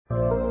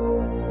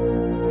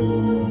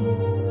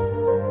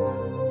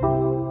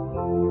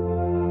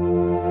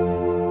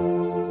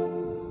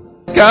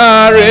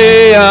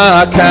carry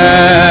our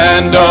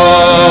candles,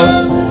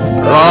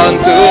 run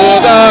to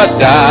the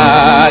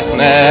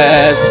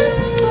darkness,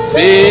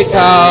 seek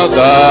out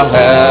the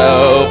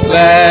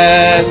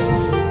helpless,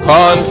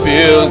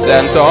 confused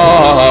and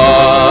torn.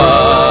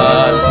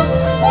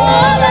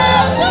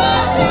 Follow the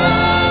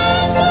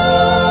candle,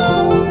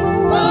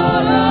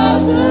 follow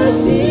the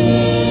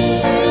sea.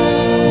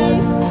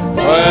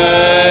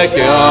 Take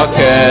your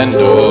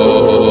candle,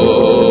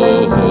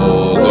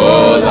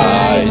 go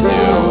light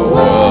your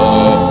world.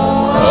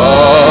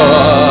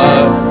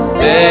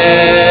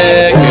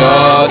 Take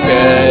your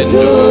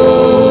candle,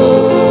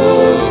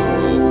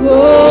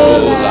 go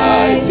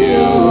light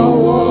your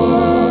world.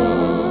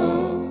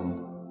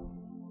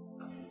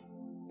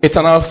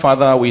 Eternal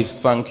Father, we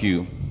thank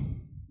you.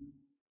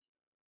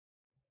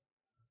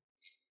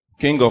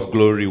 King of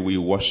glory, we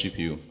worship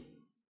you.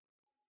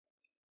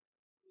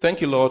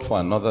 Thank you, Lord, for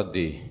another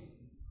day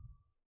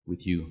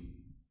with you.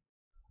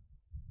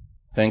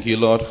 Thank you,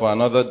 Lord, for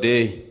another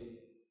day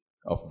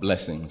of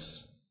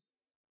blessings.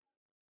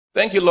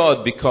 Thank you,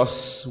 Lord,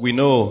 because we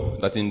know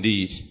that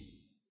indeed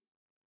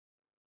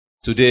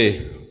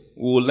today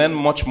we will learn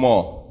much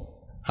more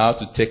how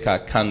to take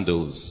our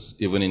candles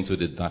even into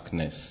the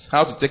darkness,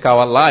 how to take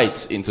our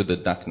light into the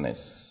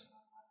darkness.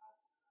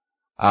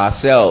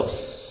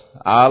 Ourselves,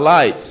 our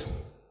light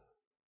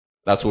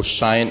that will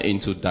shine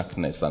into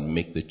darkness and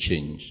make the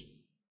change.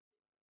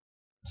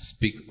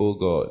 Speak, O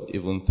God,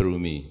 even through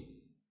me,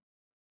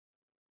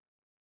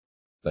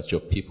 that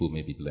your people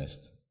may be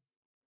blessed.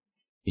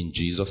 In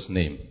Jesus'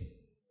 name,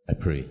 I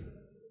pray.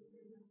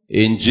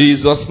 In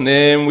Jesus'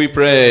 name we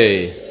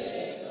pray.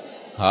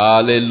 Amen.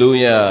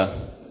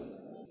 Hallelujah.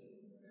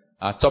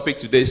 Our topic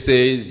today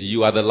says,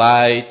 you are the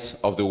light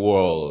of the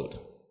world.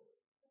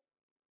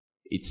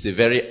 It's a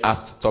very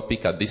apt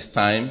topic at this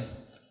time,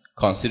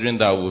 considering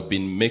that we've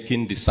been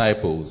making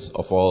disciples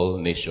of all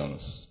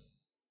nations.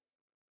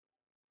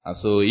 And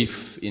so if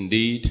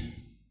indeed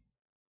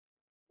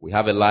we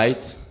have a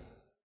light,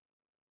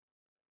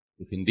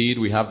 if indeed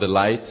we have the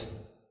light,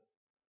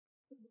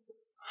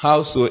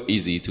 how so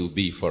easy it will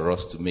be for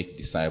us to make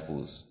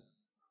disciples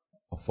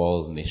of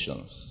all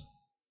nations.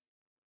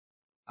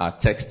 Our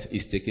text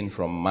is taken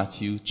from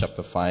Matthew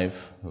chapter 5,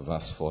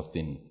 verse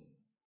 14.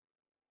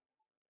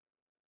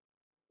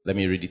 Let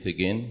me read it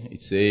again.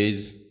 It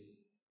says,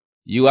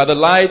 you are the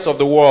light of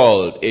the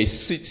world. A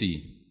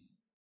city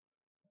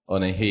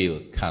on a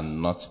hill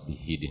cannot be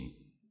hidden.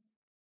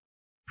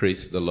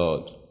 Praise the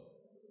Lord.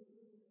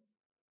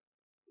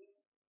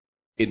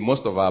 In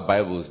most of our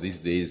Bibles these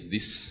days,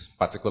 this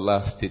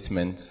particular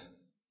statement,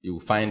 you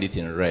will find it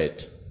in red,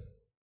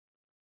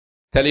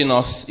 telling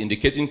us,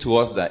 indicating to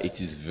us that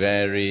it is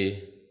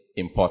very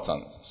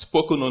important,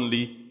 spoken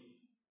only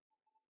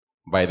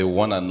by the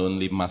one and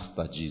only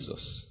Master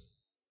Jesus.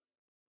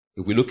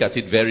 If we look at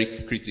it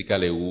very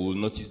critically, we will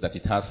notice that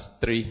it has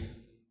three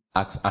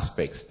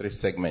aspects, three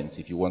segments,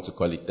 if you want to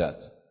call it that.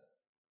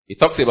 It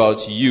talks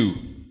about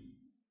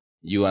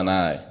you and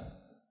I.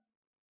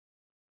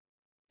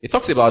 It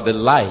talks about the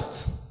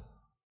light,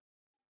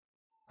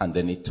 and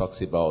then it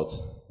talks about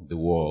the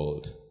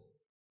world.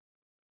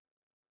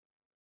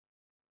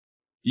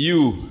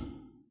 You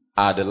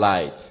are the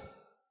light.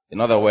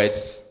 In other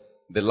words,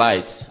 the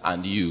light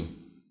and you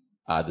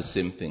are the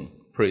same thing.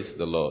 Praise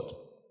the Lord.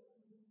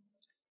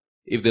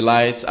 If the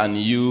light and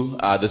you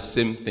are the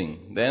same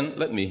thing, then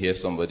let me hear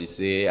somebody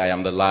say, I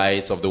am the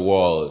light of the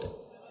world.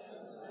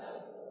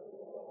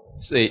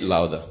 Say it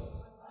louder.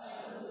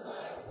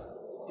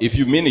 If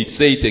you mean it,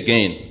 say it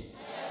again.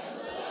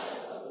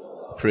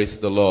 Praise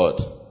the Lord.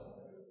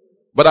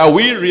 But are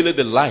we really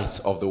the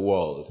light of the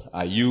world?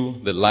 Are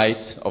you the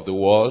light of the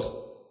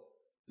world?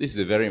 This is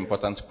a very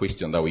important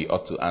question that we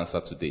ought to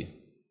answer today.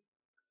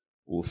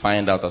 We'll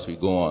find out as we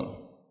go on.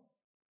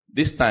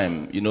 This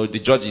time, the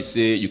judges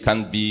say you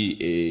can't be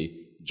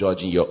a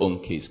judge in your own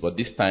case, but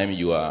this time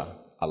you are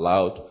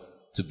allowed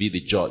to be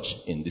the judge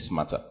in this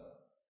matter.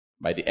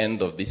 By the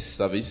end of this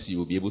service, you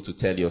will be able to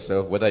tell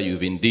yourself whether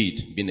you've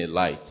indeed been a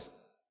light,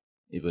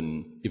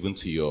 even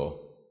to your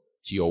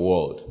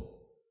world.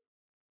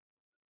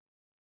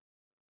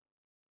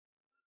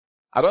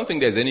 I don't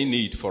think there's any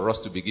need for us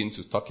to begin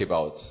to talk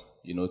about,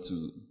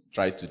 to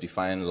try to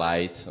define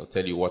light or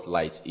tell you what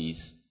light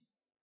is.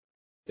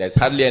 There's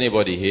hardly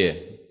anybody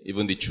here,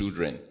 even the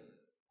children,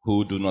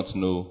 who do not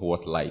know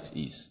what light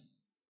is.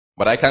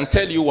 But I can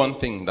tell you one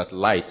thing that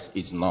light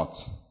is not.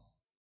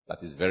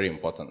 That is very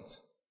important.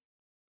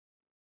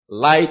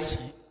 Light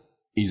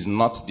is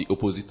not the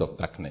opposite of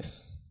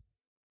darkness.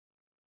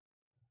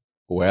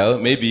 Well,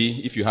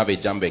 maybe if you have a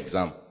JAMB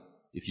exam,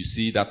 if you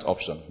see that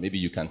option, maybe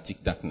you can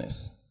tick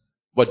darkness.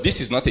 But this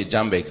is not a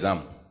JAMB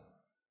exam.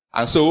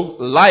 And so,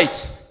 light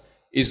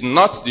is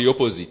not the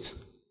opposite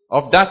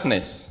of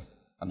darkness.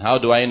 And how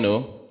do I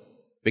know?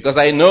 Because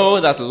I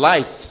know that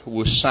light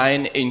will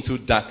shine into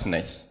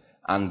darkness,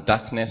 and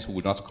darkness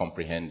will not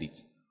comprehend it.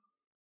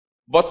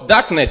 But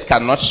darkness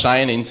cannot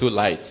shine into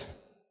light,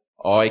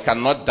 or it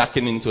cannot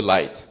darken into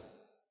light.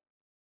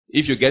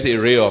 If you get a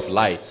ray of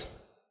light,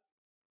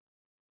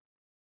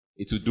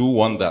 it will do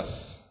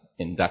wonders.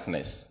 in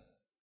darkness.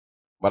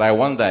 But I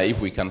wonder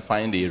if we can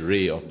find a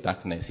ray of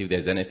darkness, if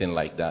there's anything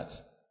like that.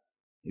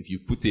 If you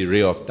put a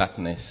ray of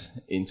darkness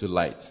into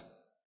light,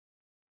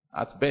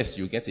 at best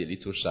you get a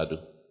little shadow,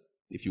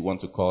 if you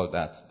want to call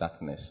that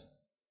darkness.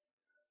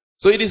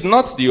 So it is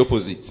not the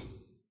opposite.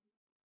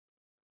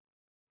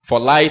 For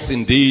light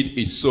indeed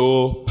is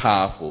so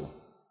powerful.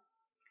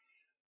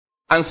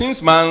 And since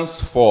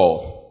man's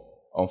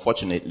fall,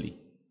 unfortunately,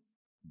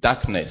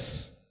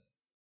 darkness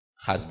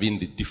has been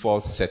the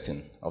default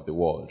setting of the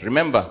world.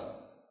 Remember,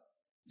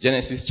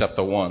 Genesis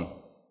chapter 1,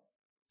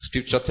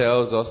 Scripture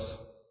tells us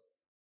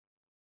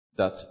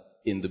that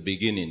in the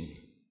beginning,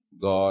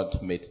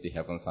 God made the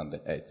heavens and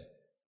the earth.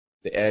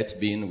 The earth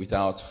being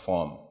without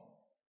form,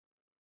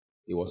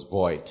 it was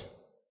void.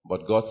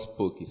 But God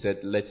spoke, He said,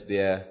 let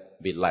there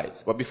be light.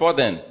 But before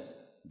then,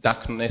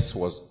 darkness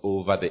was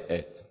over the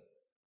earth.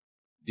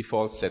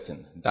 Default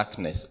setting,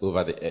 darkness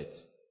over the earth.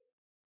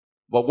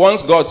 But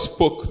once God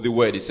spoke the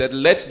word, He said,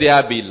 let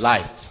there be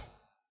light.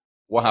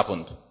 What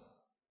happened?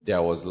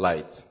 There was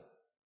light.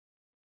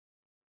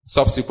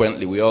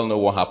 Subsequently, we all know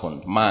what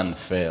happened. Man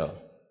fell,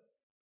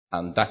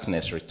 and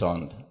darkness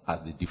returned as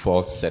the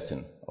default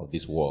setting of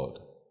this world.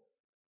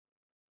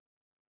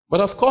 But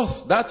of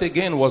course, that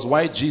again was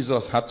why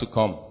Jesus had to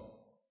come.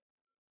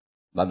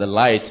 That the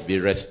light be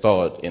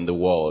restored in the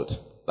world.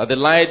 That the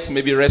light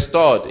may be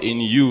restored in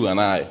you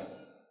and I.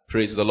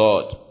 Praise the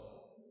Lord.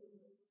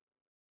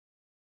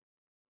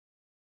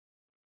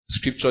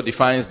 Scripture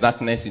defines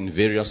darkness in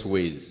various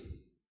ways.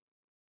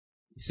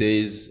 It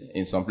says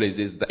in some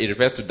places, it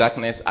refers to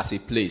darkness as a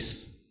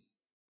place.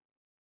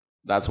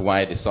 That's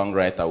why the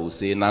songwriter will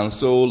say,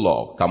 Nanso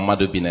lo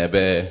kamadu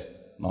binebe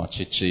no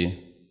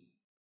chichi.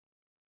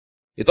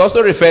 It also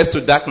refers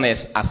to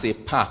darkness as a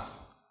path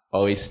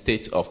or a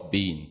state of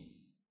being.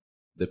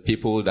 The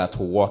people that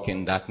walk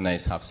in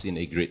darkness have seen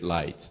a great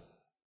light.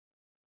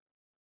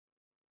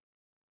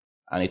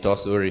 And it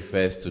also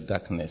refers to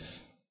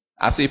darkness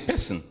as a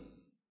person.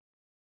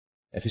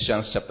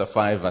 Ephesians chapter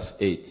 5 verse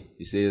 8.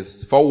 It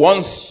says, for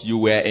once you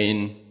were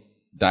in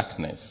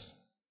darkness.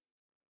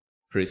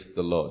 Praise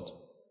the Lord.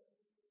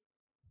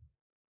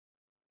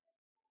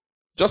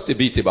 Just a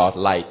bit about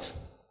light.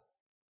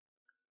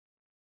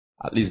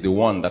 At least the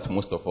one that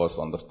most of us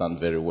understand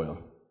very well.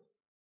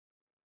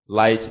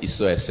 Light is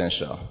so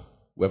essential.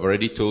 We've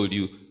already told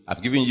you,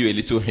 I've given you a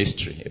little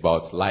history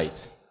about light,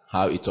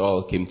 how it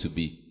all came to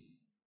be.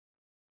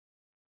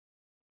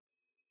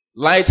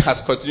 Light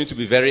has continued to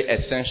be very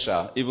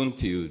essential even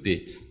till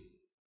date,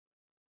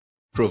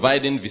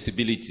 providing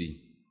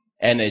visibility,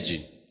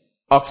 energy,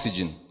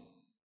 oxygen,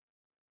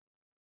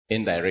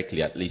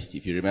 indirectly at least,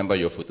 if you remember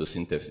your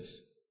photosynthesis.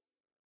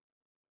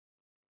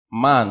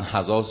 Man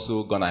has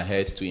also gone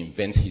ahead to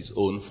invent his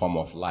own form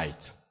of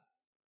light,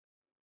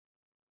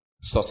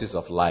 sources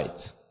of light,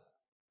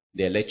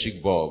 the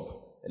electric bulb,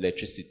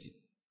 electricity,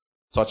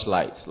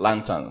 torchlights,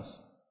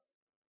 lanterns.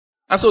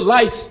 And so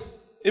light,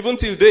 even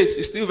till date,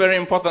 is still very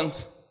important.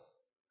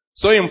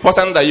 So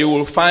important that you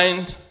will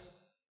find,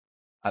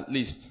 at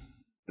least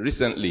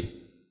recently,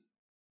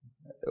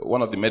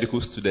 one of the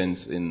medical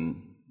students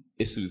in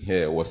Azubuike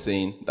here was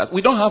saying that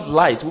we don't have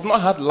light. We've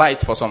not had light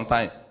for some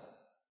time.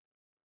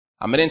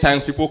 And many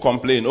times people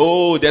complain,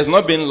 oh, there's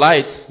not been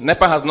light.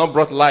 NEPA has not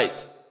brought light.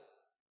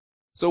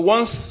 So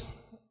once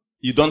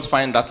you don't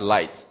find that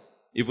light,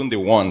 even the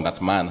one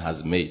that man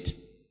has made,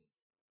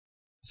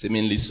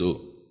 seemingly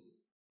so,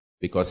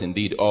 because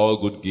indeed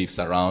all good gifts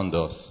around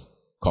us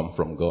come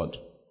from God.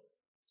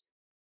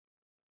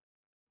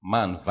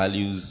 Man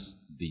values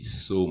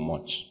this so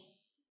much.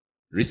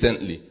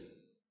 Recently,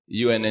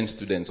 UNN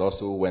students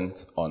also went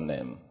on,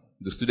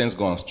 the students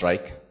go on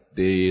strike.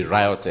 They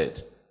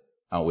rioted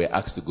and were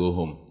asked to go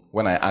home.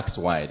 When I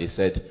asked why, they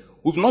said,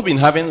 we've not been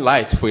having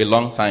light for a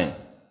long time.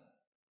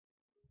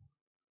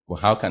 Well,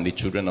 how can the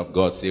children of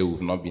God say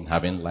we've not been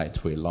having light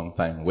for a long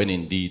time, when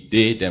indeed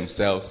they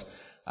themselves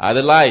are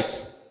the light?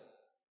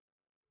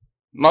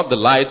 Not the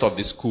light of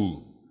the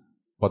school,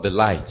 but the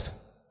light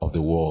of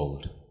the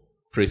world.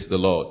 Praise the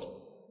Lord.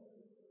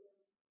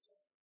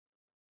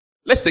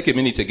 Let's take a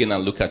minute again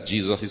and look at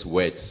Jesus'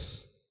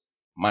 words.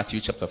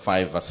 Matthew chapter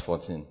 5 verse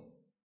 14.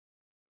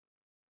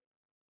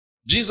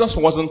 Jesus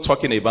wasn't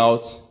talking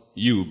about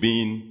you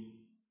being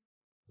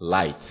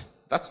light.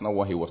 That's not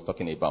what he was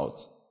talking about.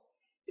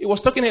 He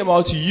was talking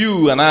about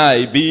you and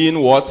I being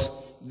what?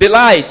 The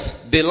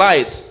light. The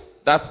light.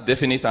 That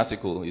definite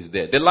article is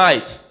there. The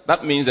light.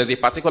 That means there's a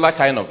particular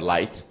kind of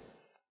light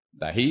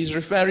that he is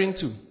referring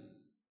to.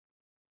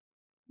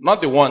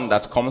 Not the one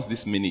that comes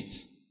this minute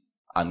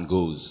and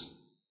goes,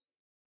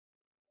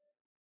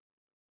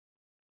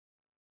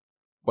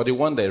 but the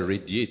one that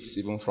radiates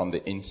even from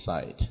the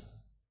inside.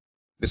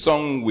 The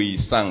song we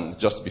sang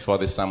just before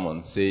the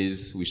sermon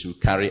says we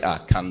should carry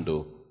our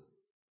candle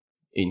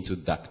into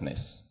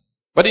darkness.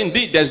 But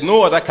indeed, there's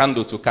no other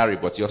candle to carry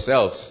but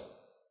yourselves,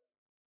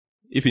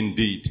 if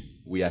indeed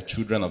we are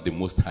children of the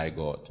Most High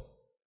God.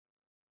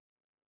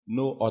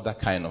 No other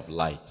kind of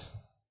light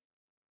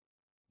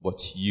but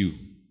you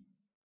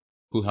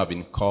who have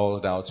been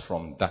called out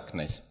from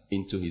darkness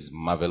into his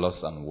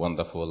marvelous and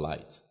wonderful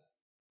light.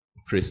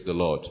 Praise the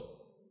Lord.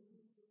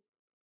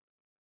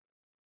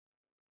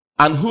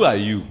 And who are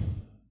you?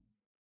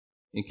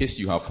 In case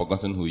you have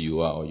forgotten who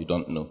you are or you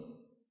don't know.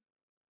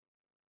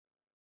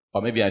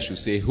 Or maybe I should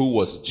say, who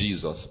was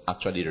Jesus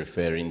actually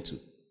referring to?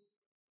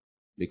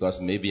 Because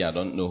maybe I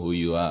don't know who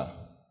you are.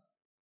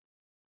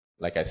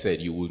 Like I said,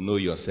 you will know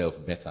yourself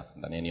better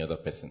than any other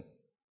person.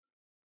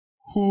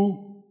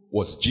 Who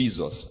was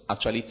Jesus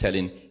actually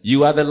telling,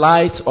 you are the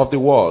light of the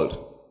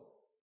world?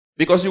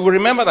 Because you will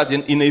remember that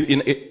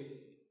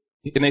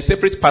in a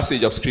separate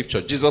passage of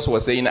scripture, Jesus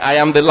was saying, I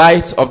am the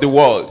light of the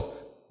world.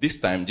 This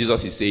time,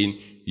 Jesus is saying,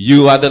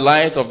 you are the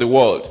light of the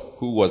world.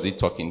 Who was he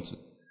talking to?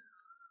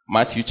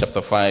 Matthew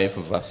chapter 5,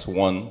 verses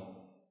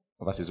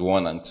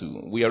 1 and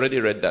 2. We already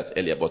read that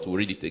earlier, but we'll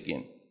read it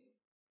again.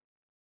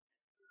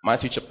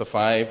 Matthew chapter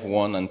 5,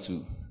 1 and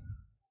 2.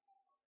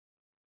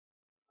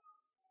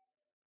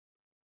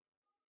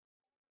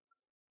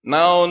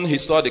 Now he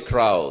saw the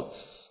crowds.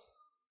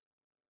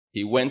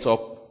 He went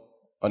up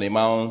on a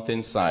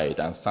mountainside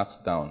and sat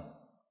down.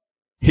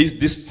 His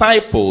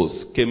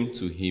disciples came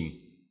to him,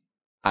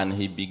 and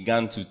he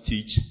began to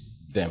teach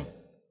them.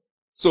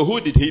 So who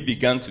did he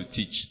begin to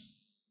teach?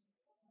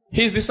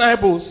 His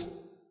disciples.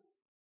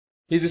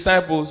 His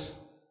disciples.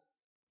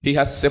 He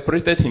had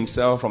separated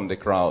himself from the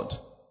crowd,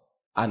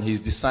 and his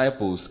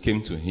disciples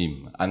came to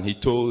him, and he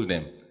told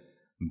them,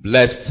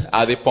 blessed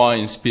are the poor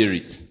in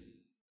spirit.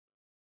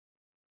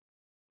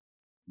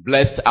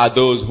 Blessed are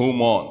those who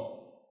mourn.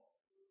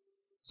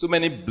 So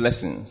many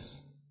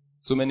blessings.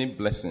 So many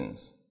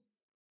blessings.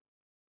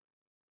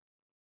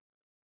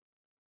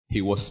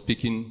 He was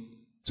speaking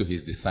to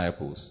his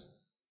disciples.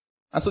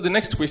 And so the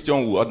next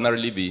question will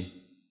ordinarily be,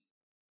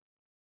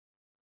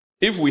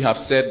 if we have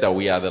said that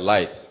we are the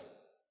light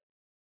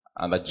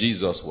and that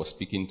Jesus was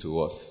speaking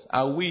to us,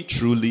 are we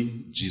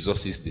truly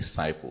Jesus'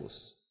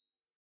 disciples?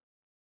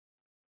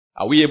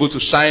 Are we able to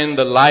shine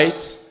the light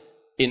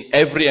in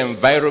every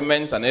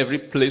environment and every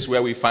place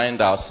where we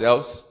find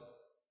ourselves?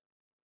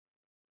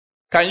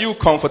 Can you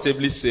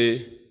comfortably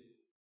say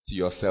to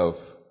yourself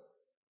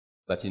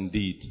that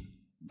indeed,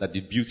 that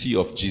the beauty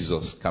of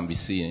Jesus can be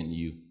seen in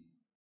you?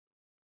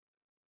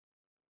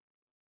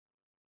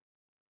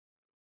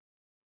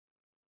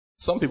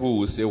 Some people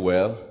will say,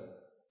 well,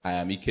 I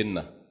am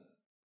Ikenna,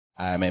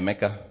 I am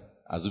Emeka,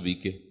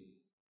 Azubuike.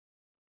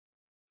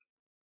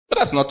 But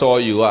that's not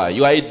all you are.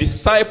 You are a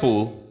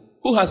disciple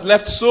who has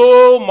left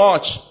so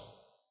much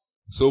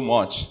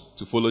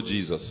to follow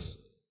Jesus.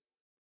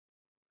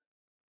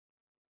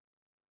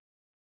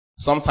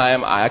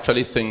 Sometimes I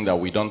actually think that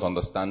we don't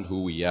understand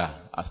who we are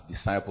as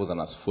disciples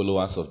and as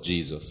followers of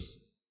Jesus.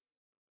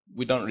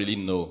 We don't really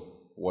know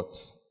what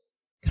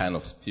kind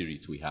of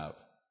spirit we have.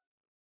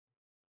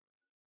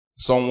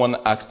 Someone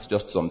asked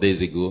just some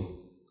days ago,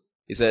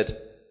 he said,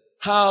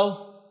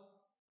 how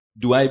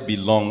do I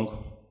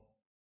belong?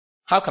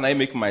 How can I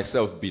make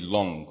myself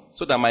belong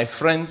so that my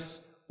friends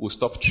will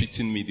stop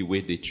treating me the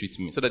way they treat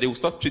me, so that they will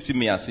stop treating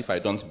me as if I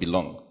don't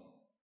belong?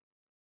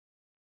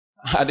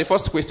 And the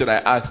first question I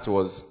asked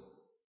was,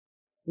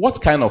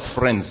 what kind of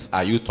friends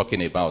are you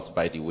talking about,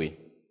 by the way?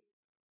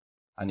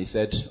 And he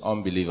said,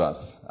 unbelievers.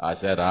 I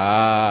said,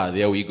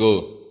 there we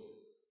go.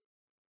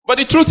 But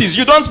the truth is,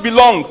 you don't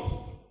belong.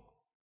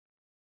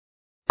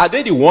 Are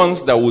they the ones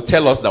that will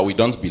tell us that we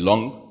don't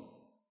belong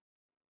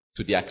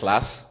to their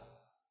class?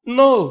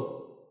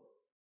 No.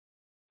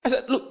 I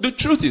said, look, the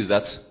truth is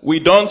that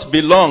we don't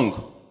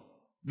belong.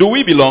 Do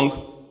we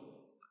belong?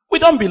 We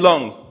don't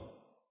belong.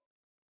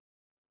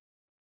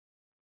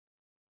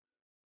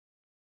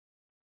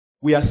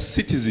 We are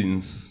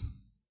citizens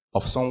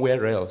of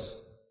somewhere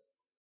else.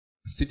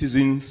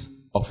 Citizens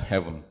of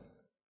heaven.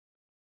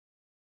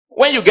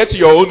 When you get to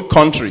your own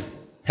country,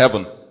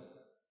 heaven,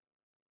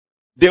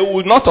 they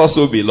will not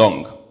also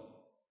belong.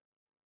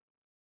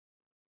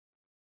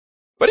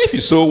 But if you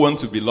so want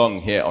to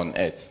belong here on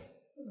earth,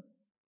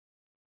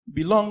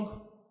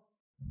 belong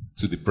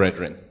to the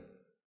brethren.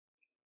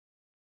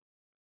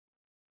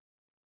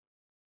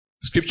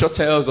 Scripture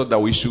tells us that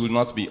we should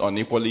not be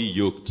unequally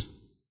yoked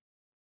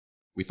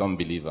with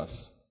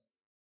unbelievers.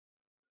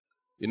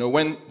 You know,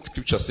 when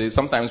scripture says,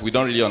 sometimes we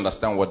don't really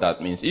understand what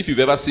that means. If you've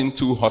ever seen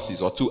two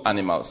horses or two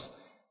animals,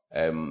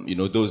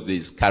 those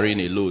days carrying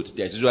a load,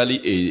 there's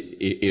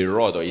usually a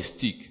rod or a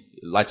stick,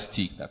 a large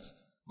stick that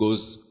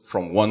goes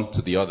from one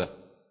to the other.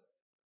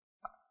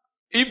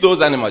 If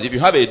those animals, if you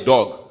have a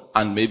dog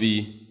and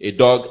maybe a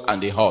dog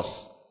and a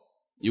horse,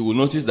 you will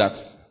notice that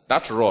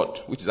that rod,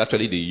 which is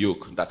actually the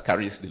yoke that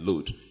carries the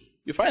load,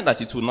 you find that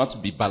it will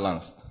not be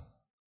balanced.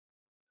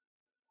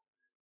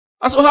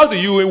 And so how do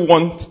you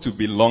want to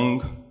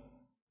belong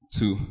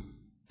to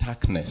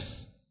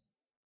darkness?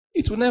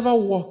 It will never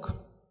work.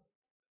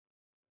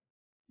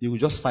 You will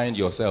just find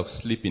yourself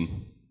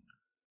sleeping.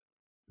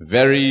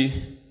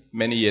 Very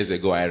many years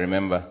ago, I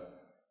remember,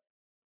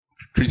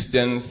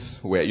 Christians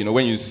were,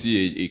 when you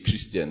see a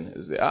Christian,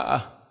 you say,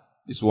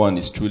 this one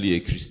is truly a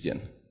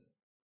Christian.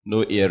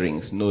 No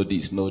earrings, no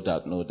this, no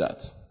that, no that.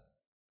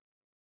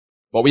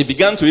 But we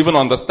began to even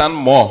understand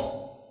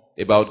more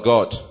about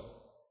God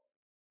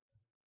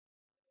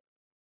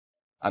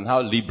and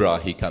how liberal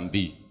He can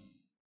be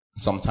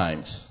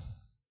sometimes.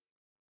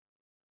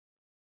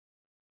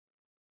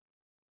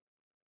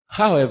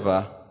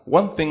 However,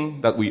 one thing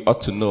that we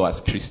ought to know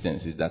as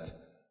Christians is that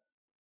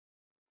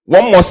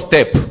one more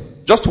step,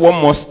 just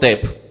one more step,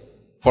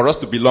 for us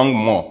to belong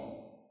more,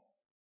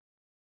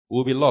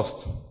 we'll be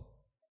lost.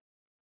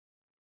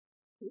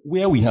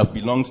 Where we have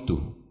belonged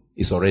to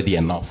is already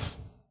enough.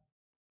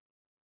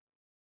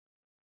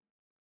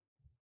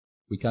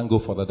 We can't go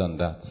further than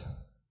that.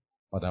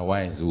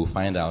 Otherwise, we will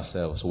find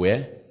ourselves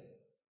where?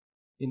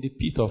 In the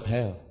pit of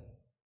hell.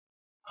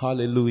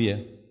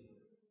 Hallelujah.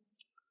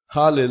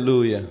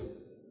 Hallelujah.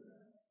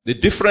 The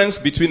difference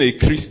between a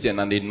Christian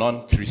and a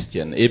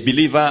non-Christian, a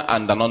believer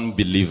and an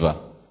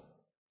unbeliever,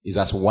 is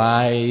as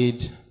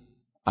wide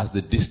as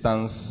the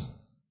distance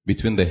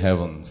between the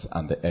heavens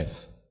and the earth.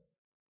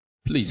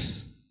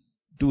 Please,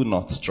 do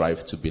not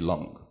strive to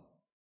belong,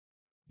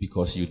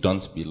 because you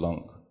don't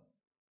belong.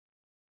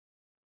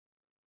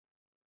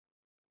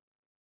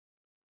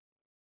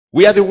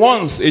 We are the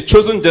ones, a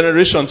chosen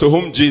generation to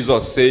whom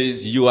Jesus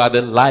says, you are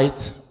the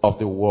light of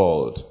the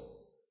world.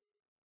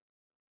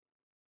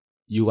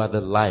 You are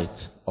the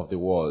light of the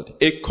world.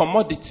 A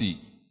commodity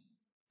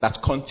that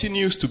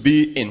continues to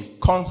be in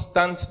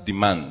constant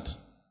demand.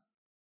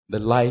 The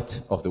light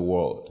of the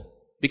world.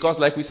 Because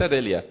like we said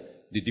earlier,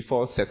 the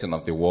default setting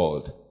of the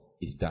world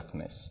is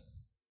darkness.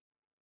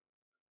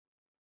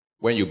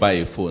 When you buy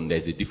a phone,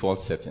 there's a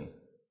default setting.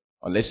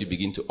 Unless you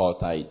begin to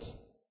alter it.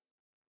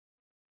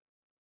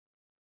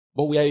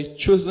 But we are a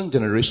chosen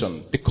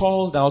generation, the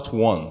called out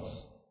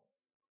ones,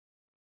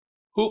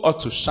 who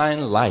ought to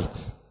shine light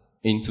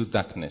into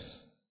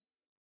darkness.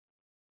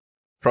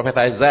 Prophet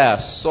Isaiah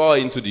saw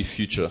into the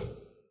future.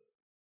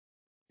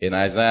 In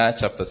Isaiah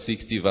chapter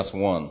 60 verse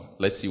 1,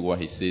 let's see what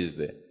he says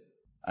there.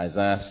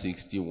 Isaiah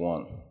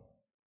 61.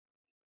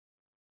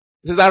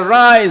 It says,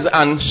 arise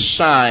and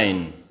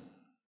shine.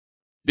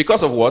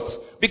 Because of what?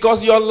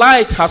 Because your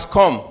light has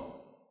come.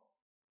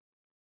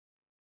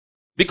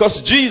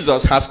 Because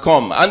Jesus has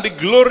come, and the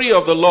glory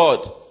of the Lord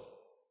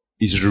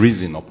is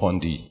risen upon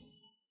thee.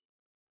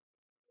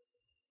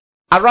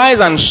 Arise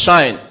and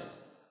shine.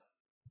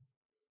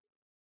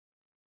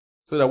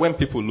 So that when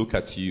people look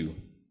at you,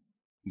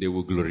 they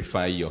will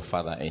glorify your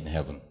Father in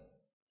heaven.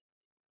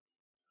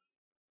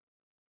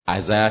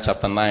 Isaiah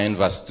chapter 9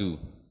 verse 2.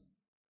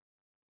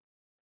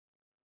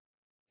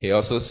 He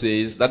also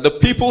says that the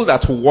people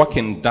that walk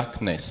in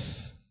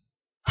darkness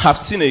have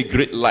seen a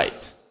great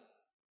light.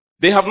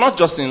 They have not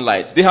just seen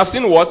light. They have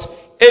seen what?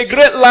 A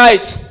great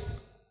light.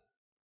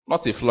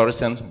 Not a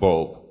fluorescent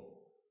bulb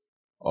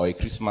or a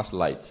Christmas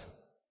light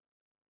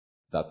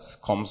that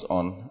comes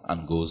on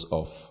and goes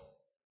off.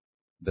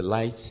 The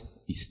light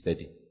is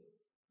steady.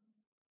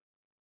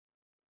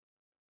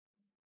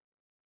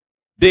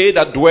 They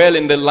that dwell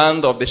in the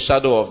land of the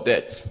shadow of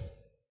death,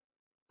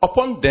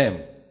 upon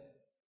them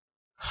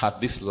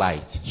had this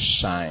light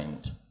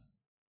shined.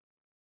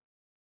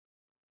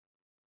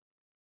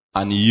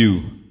 And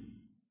you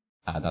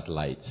are that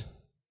light.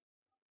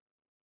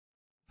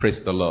 Praise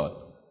the Lord.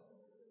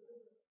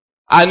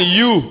 And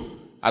you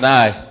and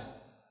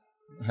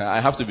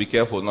I have to be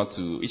careful not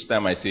to, each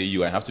time I say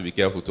you, I have to be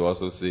careful to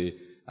also say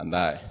and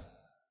I,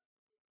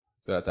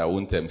 so that I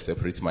won't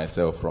separate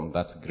myself from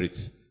that great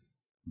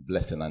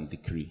blessing and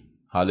decree.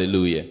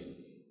 Hallelujah.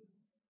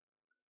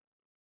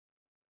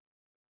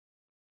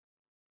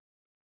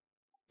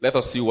 Let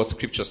us see what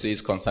scripture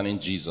says concerning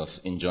Jesus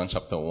in John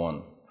chapter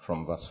 1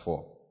 from verse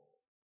 4.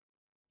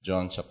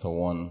 John chapter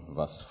 1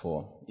 verse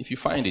 4. If you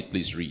find it,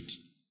 please read.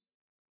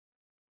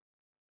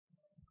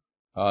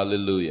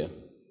 Hallelujah.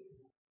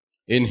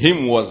 In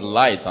him was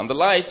light, and the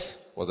light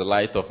was the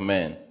light of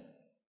men.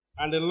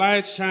 And the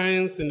light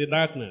shines in the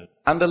darkness.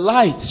 And the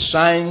light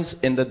shines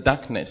in the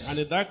darkness. And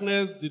the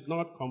darkness did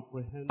not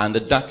comprehend. And the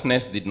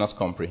darkness did not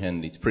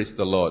comprehend it. Praise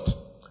the Lord.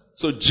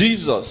 So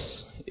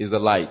Jesus is the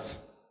light.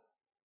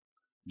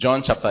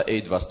 John chapter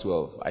 8 verse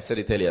 12. I said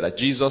it earlier that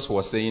Jesus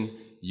was saying,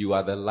 you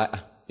are the light.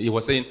 He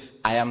was saying,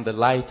 I am the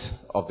light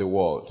of the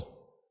world.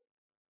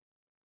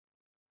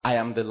 I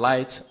am the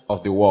light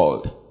of the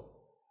world.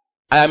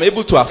 I am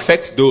able to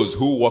affect those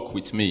who walk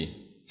with me,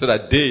 so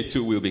that they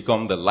too will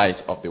become the light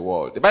of the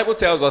world. The Bible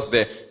tells us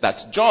there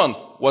that John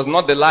was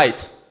not the light.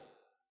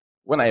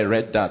 When I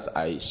read that,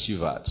 I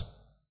shivered.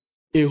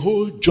 A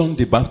whole John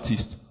the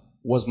Baptist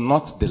was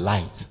not the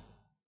light.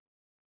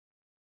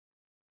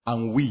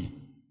 And we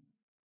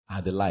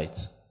are the light.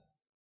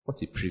 What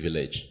a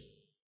privilege.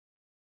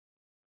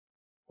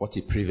 What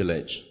a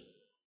privilege.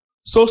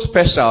 So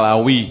special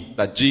are we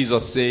that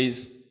Jesus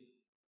says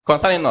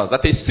concerning us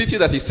that a city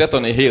that is set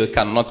on a hill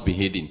cannot be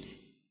hidden.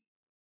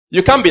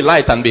 You can't be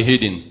light and be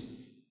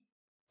hidden.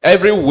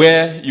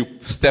 Everywhere you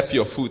step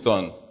your foot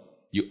on,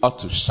 you ought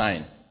to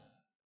shine.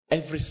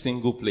 Every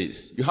single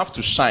place. You have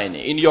to shine.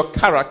 In your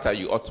character,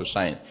 you ought to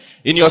shine.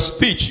 In your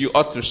speech, you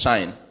ought to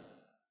shine.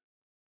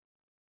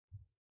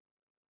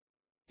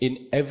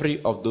 In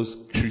every of those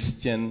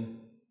Christian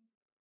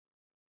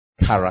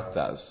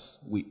characters,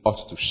 we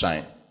ought to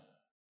shine.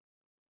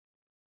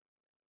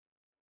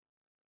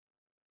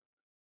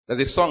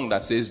 There's a song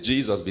that says,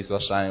 Jesus be so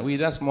shine with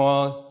a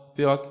small,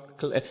 pure,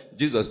 clear.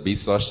 Jesus be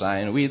so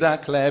shine with a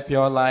clear,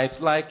 pure light,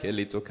 like a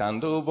little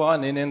candle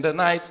burning in the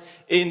night.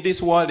 In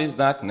this world is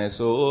darkness,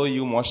 so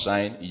you must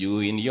shine. You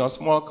in your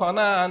small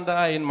corner and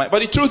I in mine. But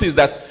the truth is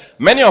that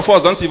many of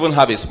us don't even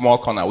have a small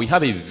corner. We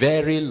have a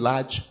very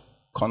large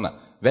corner,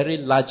 very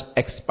large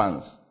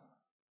expanse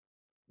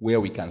where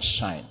we can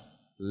shine.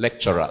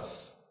 Lecturers,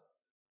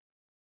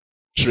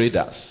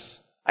 traders.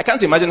 I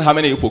can't imagine how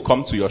many people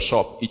come to your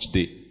shop each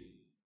day.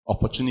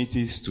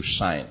 Opportunities to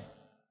shine.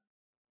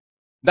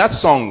 That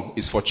song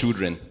is for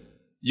children.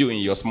 You in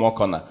your small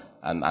corner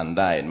and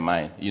I in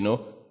mine. You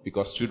know,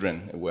 because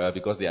children, well,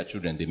 because they are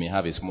children, they may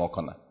have a small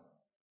corner.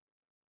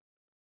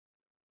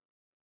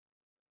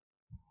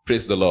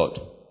 Praise the Lord.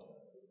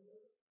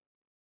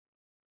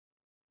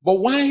 But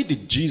why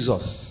did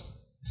Jesus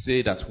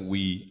say that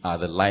we are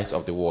the light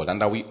of the world and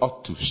that we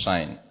ought to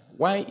shine?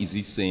 Why is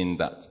he saying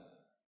that?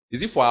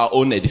 Is it for our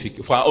own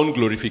for our own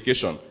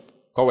glorification?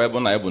 I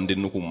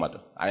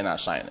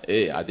shine.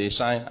 Hey, are they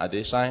shine? Are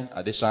they shine?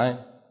 Are they shine?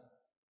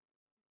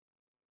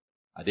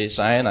 Are they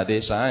shine? Are they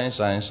shine?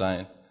 Shine,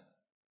 shine.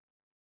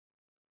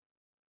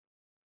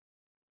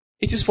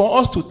 It is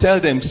for us to tell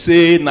them,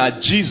 say,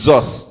 now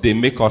Jesus, they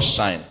make us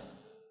shine.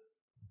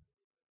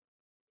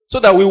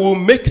 So that we will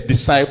make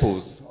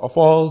disciples of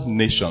all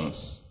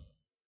nations.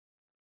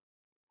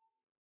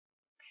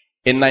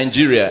 In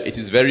Nigeria, it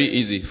is very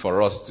easy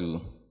for us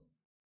to,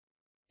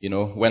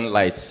 when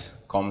light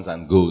comes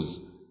and goes,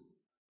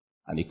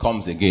 and it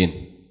comes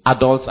again,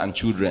 adults and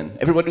children,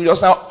 everybody will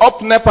just say,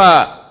 up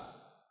NEPA!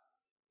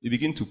 You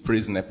begin to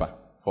praise NEPA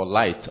for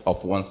light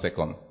of 1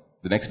 second.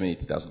 The next minute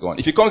it has gone.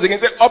 If it comes again,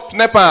 say, up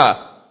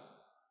NEPA!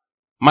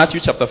 Matthew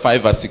chapter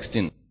 5 verse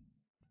 16.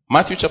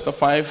 Matthew chapter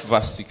 5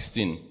 verse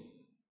 16.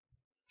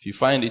 If you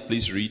find it,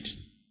 please read.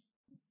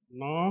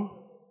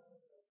 No.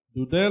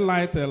 Do they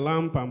light a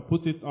lamp and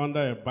put it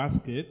under a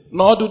basket?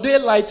 Nor do they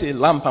light a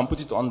lamp and put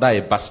it under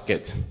a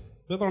basket,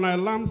 but on a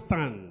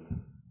lampstand,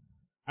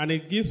 and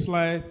it gives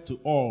light to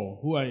all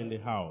who are in the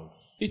house.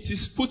 It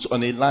is put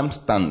on a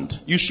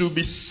lampstand. You should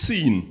be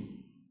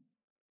seen.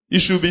 You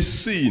should be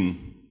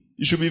seen.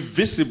 You should be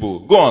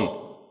visible. Go on.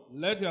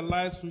 Let your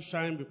light so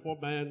shine before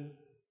men,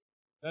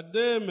 that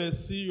they may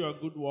see your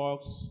good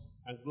works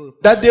and glorify.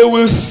 That they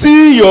will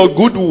see your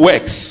good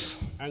works.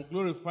 And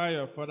glorify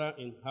your Father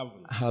in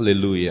heaven.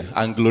 Hallelujah.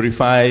 And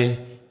glorify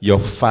your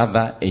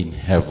Father in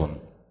heaven.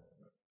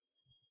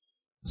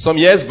 Some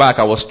years back,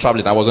 I was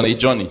traveling. I was on a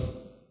journey.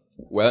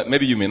 Well,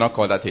 maybe you may not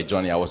call that a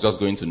journey. I was just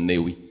going to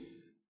Newi.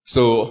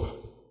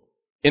 So,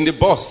 in the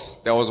bus,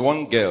 there was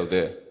one girl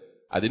there.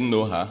 I didn't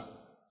know her.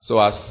 So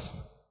as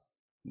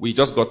we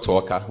just got to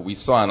Oka, we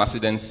saw an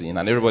accident scene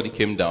and everybody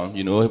came down.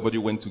 Everybody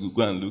went to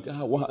go and look.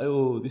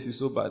 Wow, this is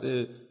so bad.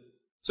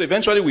 So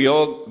eventually we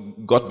all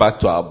got back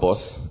to our bus.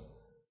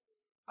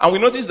 And we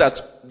noticed that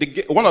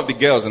one of the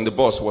girls in the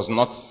bus was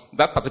not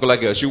that particular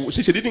girl.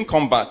 She didn't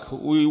come back.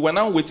 We were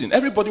now waiting.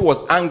 Everybody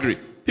was angry.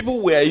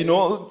 People were,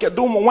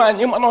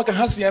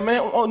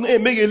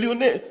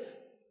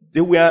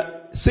 they were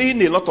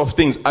saying a lot of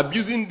things,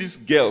 abusing this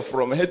girl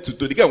from head to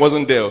toe. The girl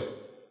wasn't there.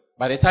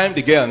 By the time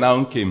the girl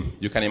now came,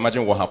 you can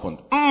imagine what happened.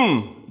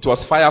 It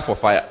was fire for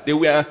fire. They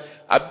were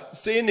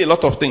saying a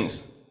lot of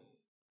things.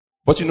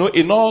 But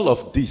in all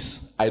of this,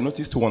 I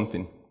noticed one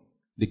thing.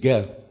 The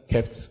girl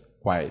kept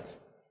quiet.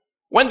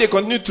 When they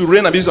continued to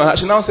rain abuse on her,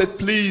 she now said,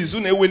 please,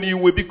 I'm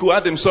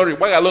sorry. As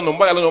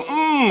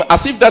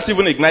if that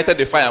even ignited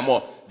the fire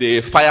more.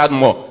 They fired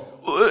more.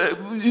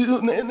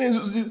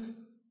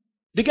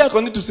 The girl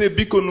continued to say,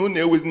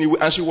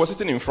 and she was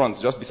sitting in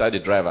front, just beside the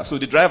driver. So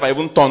the driver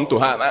even turned to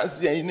her and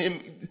said,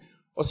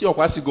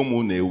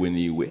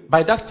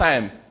 by that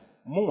time,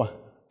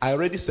 I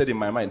already said in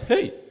my mind,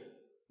 hey,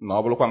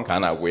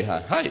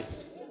 hi.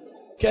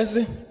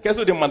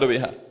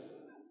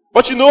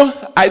 But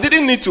I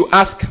didn't need to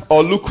ask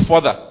or look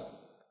further.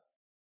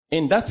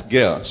 In that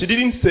girl, she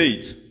didn't say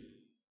it.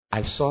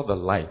 I saw the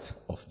light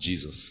of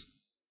Jesus.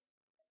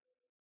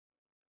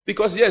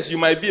 Because yes, you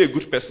might be a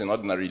good person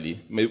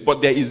ordinarily,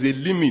 but there is a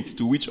limit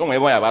to which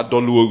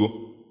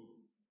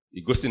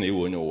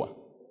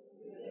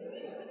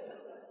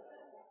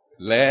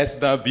let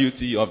the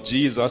beauty of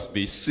Jesus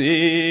be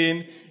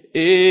seen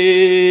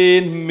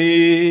in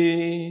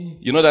me.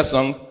 You know that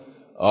song?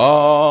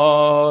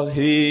 All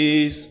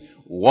his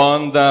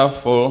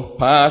wonderful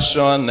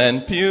passion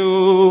and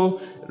purity,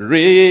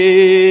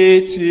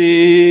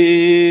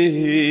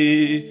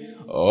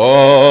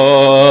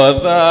 all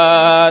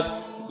that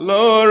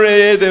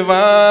glory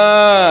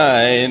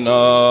divine,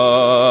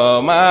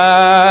 all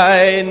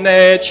my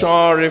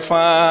nature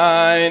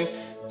refine,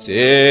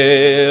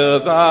 till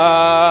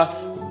the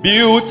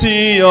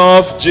beauty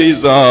of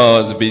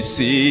Jesus be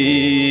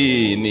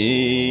seen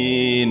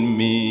in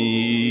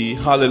me.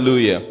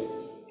 Hallelujah.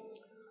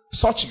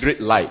 Such great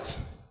light.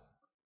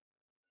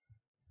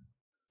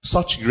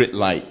 Such great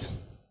light.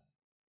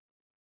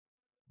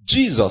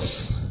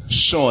 Jesus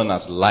shone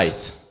as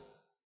light.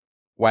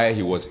 while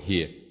he was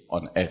here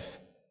on earth.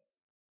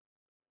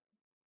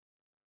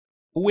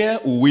 Where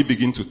will we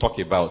begin to talk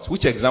about?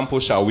 Which example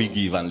shall we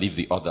give and leave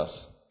the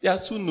others? They are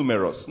too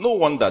numerous. No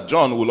wonder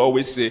John will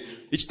always say,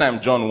 each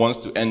time John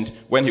wants to end,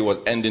 when he was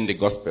ending the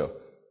gospel,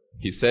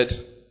 he said,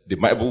 the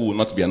Bible will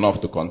not be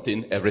enough to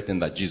contain everything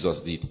that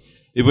Jesus did.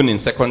 Even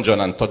in 2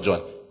 John and 3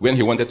 John, when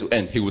he wanted to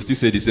end, he will still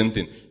say the same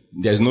thing.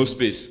 There's no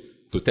space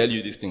to tell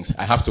you these things.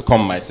 I have to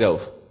come myself.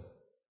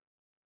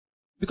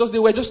 Because they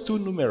were just too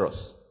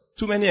numerous.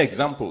 Too many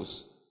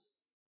examples.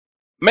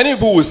 Many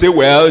people will say,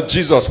 well,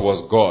 Jesus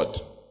was God.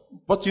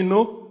 But you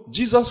know,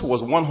 Jesus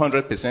was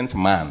 100%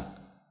 man.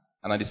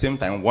 And at the same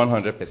time,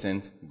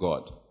 100%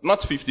 God.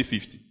 Not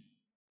 50-50.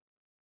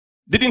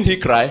 Didn't he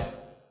cry?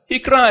 He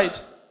cried.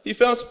 He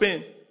felt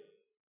pain.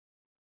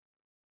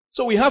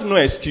 So we have no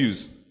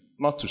excuse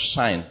not to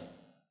shine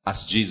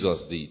as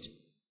Jesus did.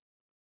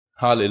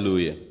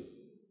 Hallelujah.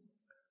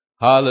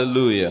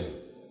 Hallelujah.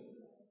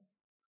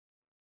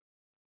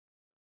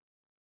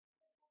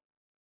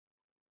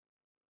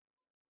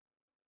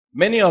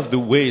 Many of the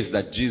ways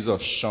that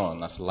Jesus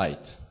shone as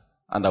light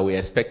and that we are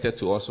expected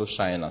to also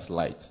shine as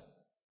light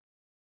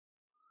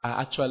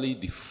are actually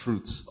the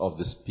fruits of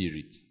the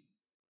Spirit.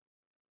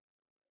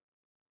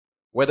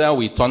 Whether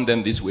we turn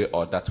them this way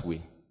or that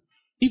way.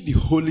 If the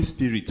Holy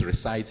Spirit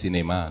resides in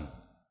a man,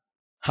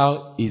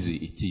 how easy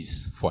it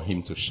is for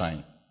him to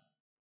shine.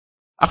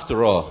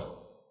 After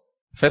all,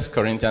 1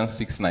 Corinthians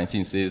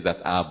 6:19 says that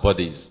our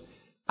bodies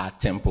are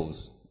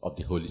temples of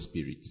the Holy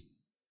Spirit.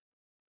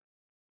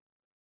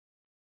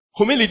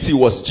 Humility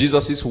was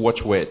Jesus'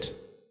 watchword.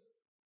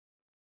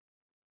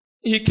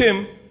 He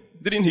came,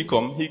 didn't he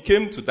come? He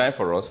came to die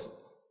for us.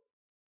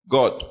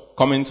 God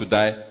coming to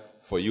die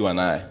for you and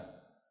I.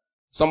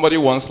 Somebody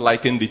once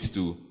likened it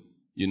to,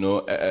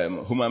 a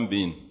human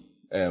being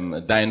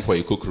dying for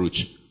a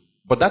cockroach.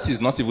 But that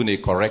is not even a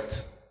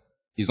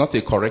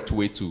correct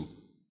way to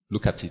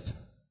look at it.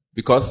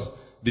 Because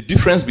the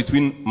difference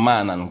between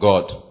man and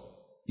God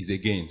is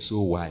again so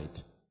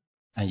wide.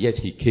 And yet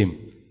he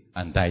came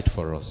and died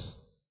for us.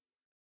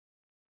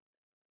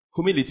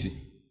 Humility.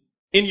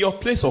 In your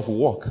place of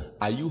work,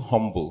 are you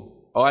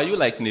humble? Or are you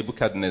like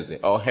Nebuchadnezzar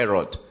or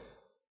Herod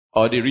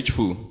or the rich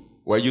fool,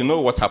 where you know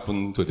what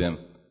happened to them?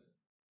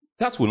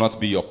 That will not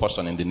be your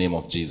portion in the name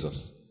of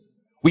Jesus.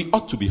 We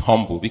ought to be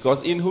humble,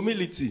 because in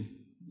humility,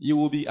 you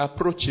will be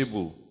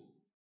approachable.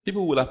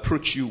 People will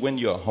approach you when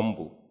you are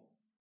humble.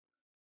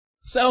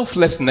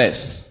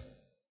 Selflessness.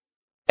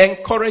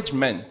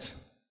 Encouragement.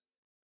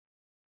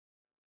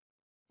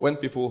 When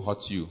people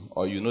hurt you,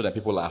 or you know that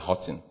people are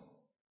hurting,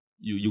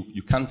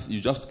 you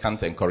just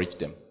can't encourage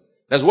them.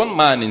 There's one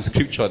man in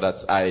scripture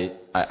that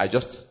I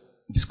just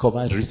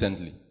discovered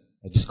recently.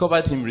 I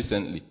discovered him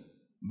recently.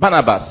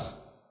 Barnabas.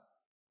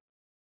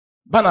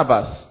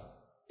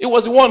 It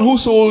was the one who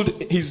sold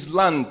his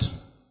land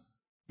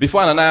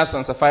before Ananias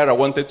and Sapphira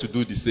wanted to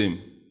do the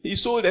same. He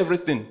sold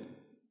everything.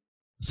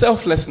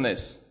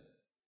 Selflessness.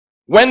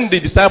 When the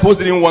disciples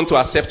didn't want to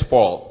accept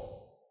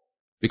Paul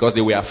because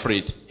they were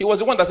afraid, he was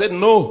the one that said,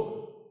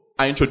 no,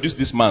 I introduced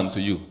this man to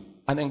you.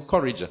 An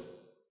encourager.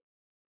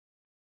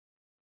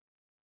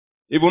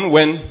 Even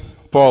when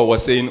Paul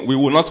was saying, we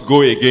will not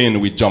go again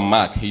with John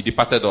Mark. He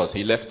departed us.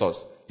 He left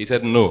us. He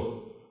said,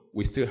 no,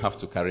 we still have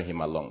to carry him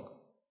along.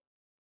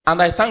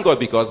 And I thank God,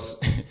 because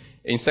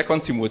in 2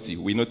 Timothy,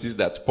 we noticed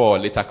that Paul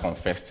later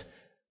confessed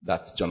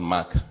that John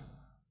Mark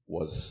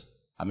was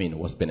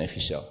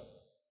beneficial.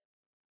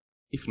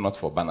 If not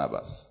for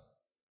Barnabas.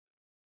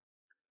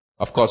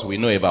 Of course, we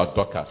know about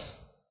Dorcas.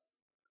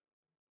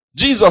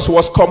 Jesus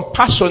was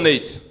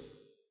compassionate.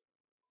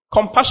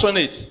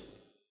 Compassionate.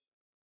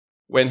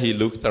 When he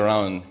looked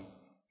around,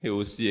 he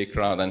would see a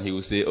crowd and he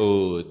would say,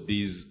 oh,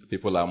 these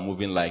people are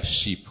moving like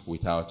sheep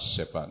without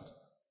shepherd.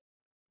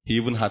 He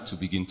even had to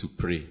begin to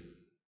pray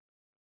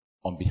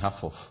on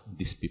behalf of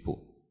these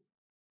people.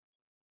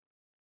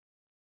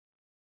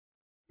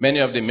 Many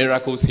of the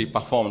miracles he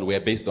performed were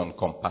based on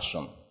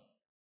compassion.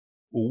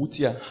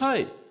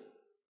 Hi.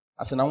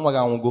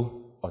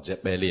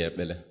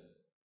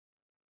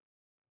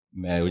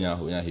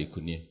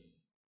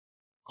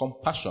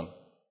 Compassion.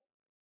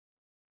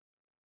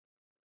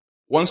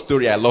 One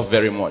story I love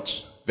very much,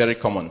 very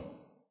common,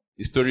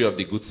 the story of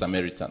the Good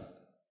Samaritan.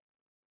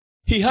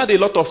 He had a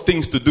lot of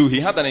things to do. He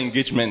had an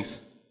engagement,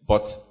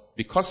 but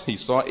because he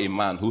saw a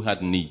man who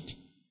had need,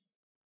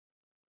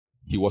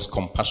 he was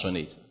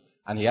compassionate,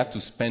 and he had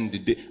to spend the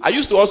day. I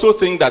used to also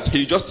think that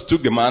he just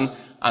took the man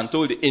and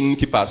told the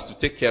innkeepers to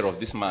take care of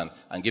this man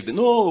and give them.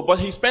 No, but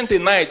he spent a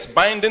night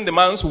binding the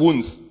man's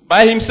wounds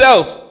by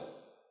himself.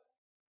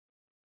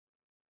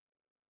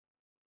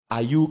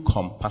 Are you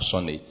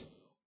compassionate?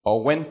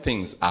 Or when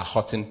things are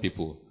hurting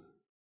people,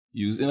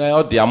 you say,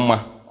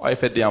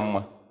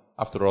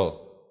 after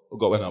all,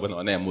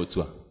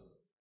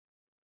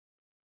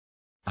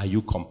 are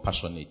you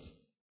compassionate?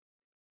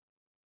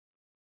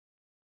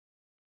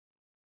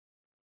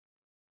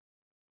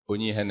 It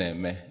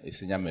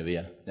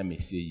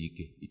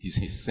is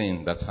his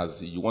sin that has,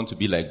 you want to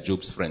be like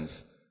Job's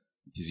friends.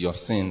 It is your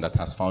sin that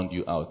has found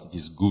you out. It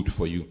is good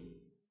for you.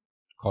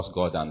 Curse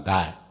God and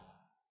die.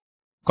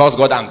 Curse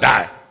God and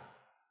die.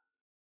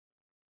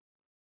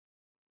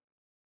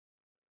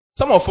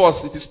 Some of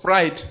us, it is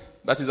pride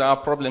that is our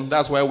problem.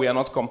 That's why we are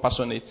not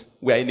compassionate.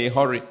 We are in a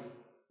hurry.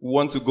 We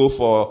want to go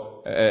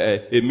for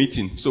a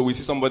meeting. So we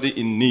see somebody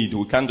in need.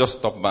 We can't just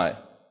stop by.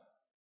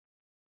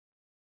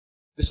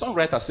 The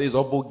songwriter says,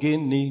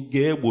 Obogeni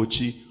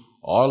gebochi,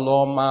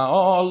 oloma,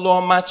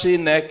 oloma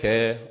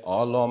chineke,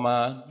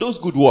 oloma. Those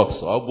good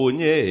works.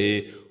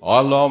 Obonye,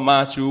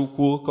 oloma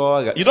chukwu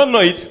koga. You don't know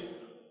it?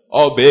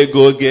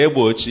 Obego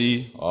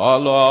gebochi,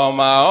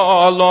 oloma,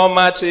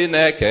 oloma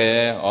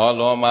chineke,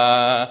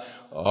 oloma.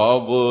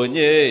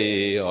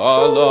 Obonye,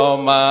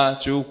 oloma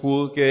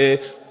chukwu ke.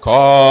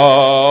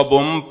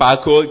 Kobum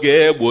pako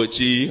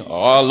gebochi,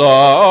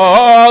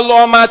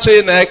 oloma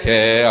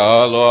chineke,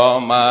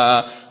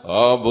 oloma.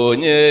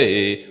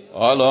 Obonye,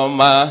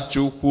 oloma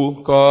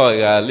chukwu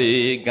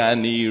kogali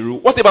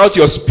ganiru. What about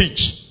your speech?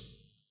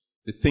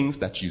 The things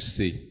that you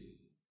say.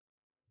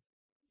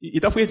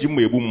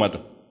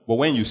 But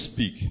when you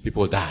speak,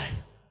 people die.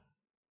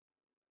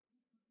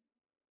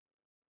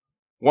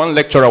 One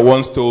lecturer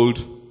once told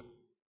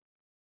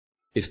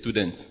a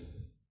student,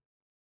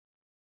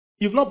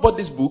 "You've not bought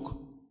this book?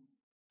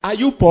 Are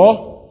you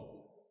poor?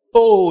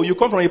 Oh, you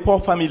come from a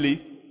poor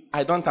family.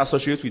 I don't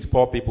associate with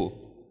poor people."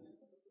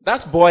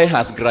 That boy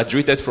has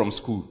graduated from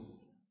school.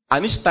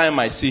 And each time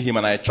I see him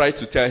and I try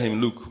to tell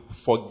him, "Look,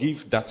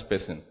 forgive that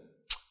person,"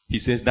 he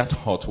says, "That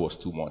hurt was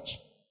too much."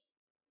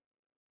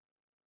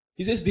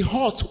 He says, "The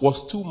hurt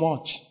was too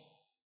much."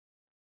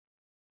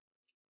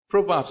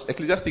 Proverbs,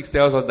 Ecclesiastes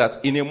tells us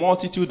that in a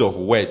multitude of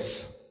words,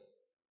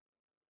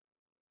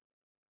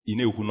 in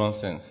a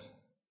nonsense,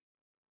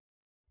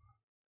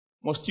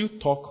 must you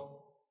talk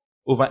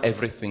over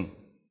everything?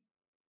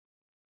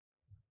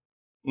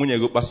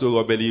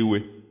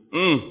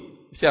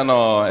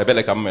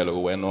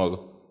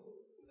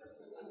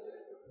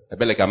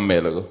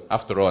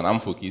 After all, I'm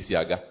for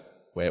Kisiaga.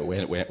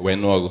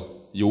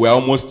 You were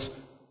almost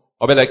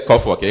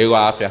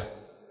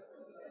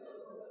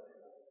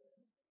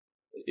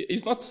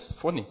it's not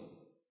funny.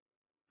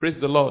 Praise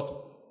the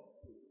Lord.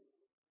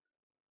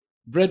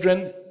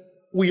 Brethren,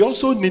 we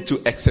also need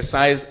to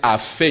exercise our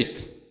faith.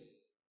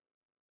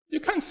 You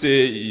can't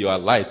say you are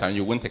light and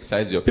you won't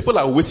exercise your. People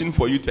are waiting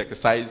for you to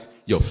exercise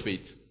your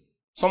faith.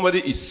 Somebody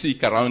is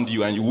sick around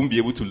you and you won't be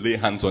able to lay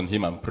hands on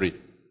him and pray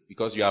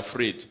because you are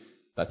afraid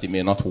that he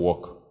may not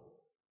work.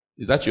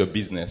 Is that your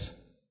business?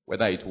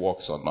 Whether it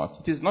works or not?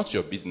 It is not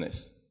your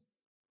business.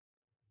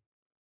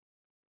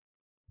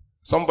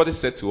 Somebody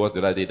said to us the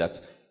other day that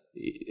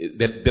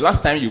the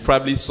last time you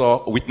probably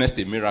witnessed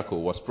a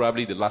miracle was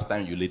probably the last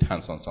time you laid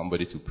hands on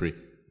somebody to pray.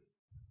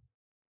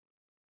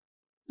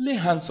 Lay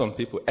hands on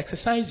people.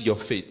 Exercise your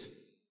faith.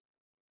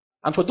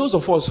 And for those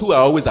of us who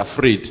are always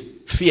afraid,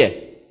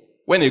 fear.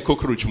 When a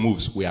cockroach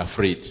moves, we are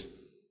afraid.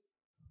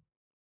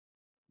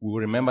 We will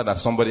remember that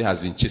somebody has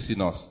been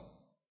chasing us.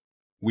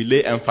 We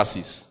lay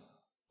emphasis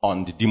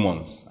on the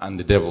demons and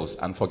the devils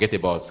and forget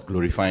about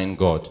glorifying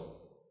God.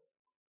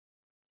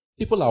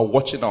 People are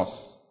watching us.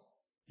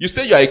 You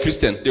say you are a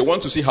Christian, they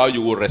want to see how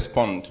you will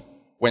respond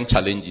when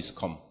challenges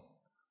come.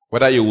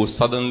 Whether you will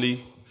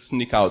suddenly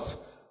sneak out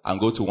and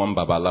go to one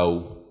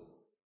Babalawo.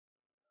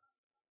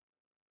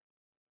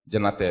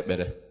 Janate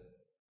Ebere.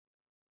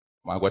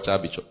 Magwacha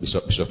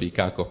Bishop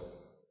Ikako.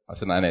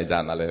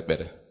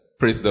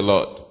 Praise the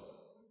Lord.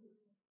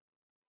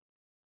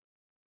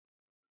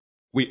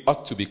 We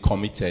ought to be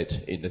committed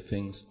in the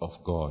things of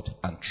God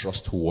and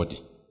trustworthy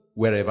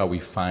wherever we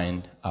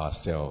find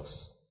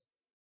ourselves.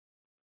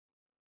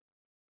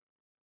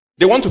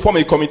 They want to form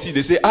a committee.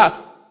 They say,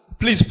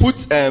 please put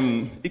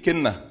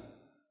Ikenna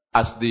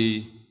as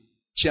the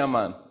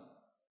chairman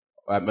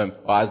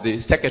or as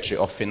the secretary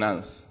of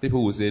finance.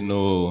 People will say,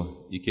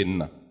 no,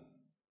 Ikenna.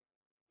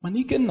 Man,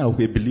 Ikenna will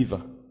be a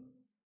believer.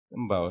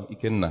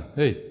 Ikenna,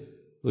 hey,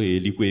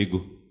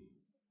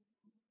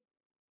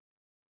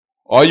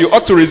 or you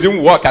ought to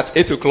resume work at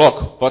 8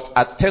 o'clock, but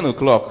at 10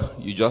 o'clock,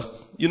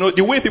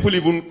 the way people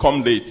even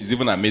come late is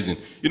even amazing.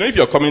 If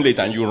you're coming late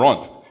and you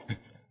run,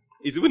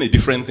 it's even a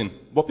different thing.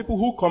 But people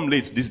who come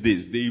late these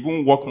days, they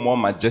even walk more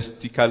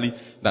majestically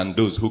than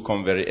those who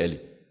come very early.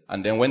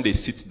 And then when they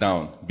sit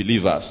down,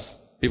 believers,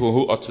 people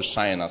who ought to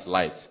shine as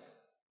light,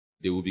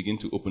 they will begin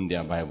to open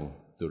their Bible.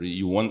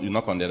 You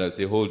knock on there and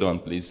say, hold on,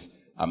 please,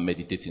 I'm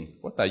meditating.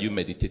 What are you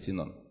meditating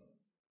on?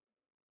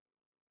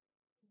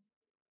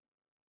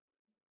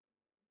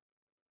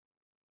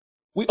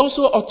 We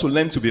also ought to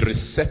learn to be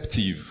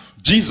receptive.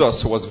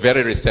 Jesus was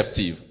very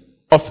receptive.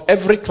 Of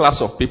every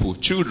class of people,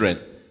 children,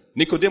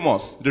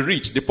 Nicodemus, the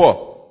rich, the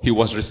poor, he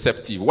was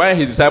receptive. While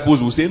his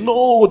disciples would say,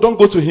 no, don't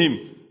go to him.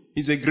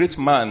 He's a great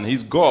man.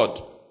 He's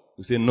God.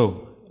 He say,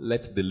 no,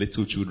 let the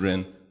little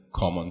children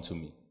come unto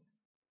me.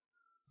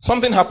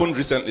 Something happened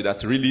recently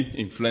that really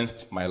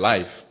influenced my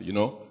life,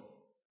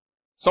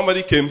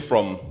 Somebody came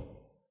from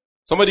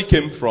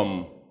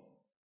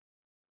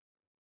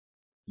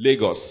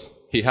Lagos.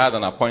 He had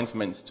an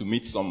appointment to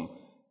meet some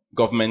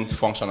government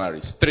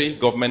functionaries, 3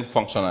 government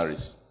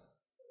functionaries.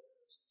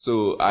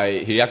 So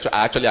I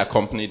actually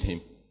accompanied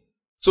him.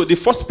 So the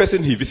first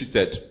person he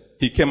visited,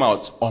 he came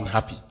out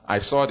unhappy. I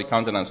saw the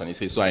countenance on his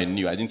face, so I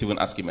knew. I didn't even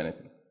ask him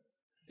anything.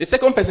 The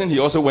second person he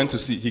also went to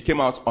see, he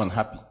came out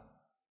unhappy.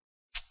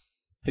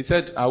 He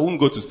said, I won't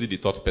go to see the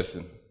third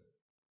person.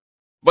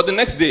 But the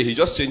next day, he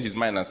just changed his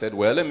mind and said,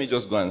 well, let me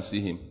just go and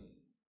see him.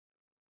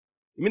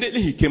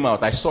 Immediately he came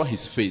out, I saw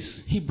his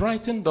face. He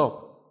brightened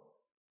up.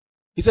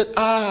 He said,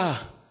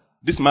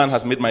 this man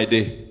has made my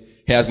day.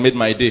 He has made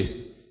my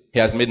day. He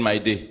has made my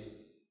day.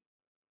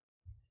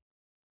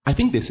 I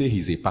think they say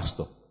he's a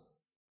pastor.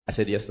 I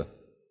said, yes, sir.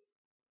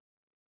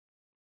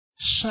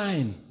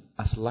 Shine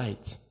as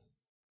light.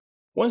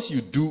 Once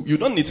you do, you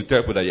don't need to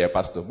tell people that you're a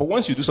pastor. But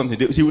once you do something,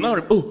 he will now,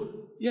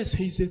 yes,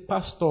 he's a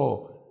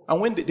pastor.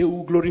 And when they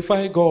will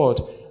glorify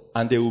God,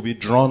 and they will be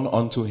drawn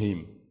unto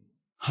him.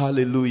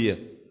 Hallelujah.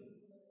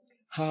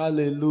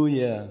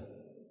 Hallelujah.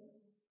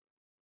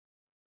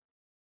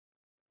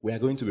 We are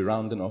going to be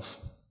rounding off.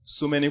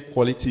 So many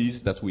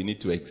qualities that we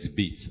need to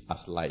exhibit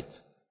as light.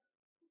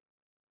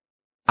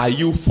 Are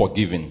you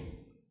forgiving?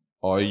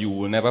 Or you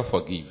will never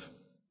forgive,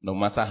 no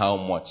matter how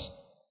much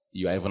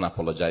you are even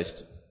apologized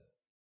to.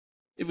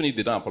 Even if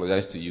they don't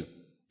apologize to you,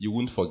 you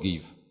won't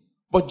forgive.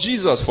 But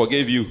Jesus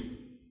forgave you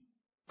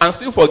and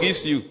still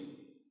forgives you,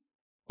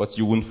 but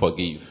you won't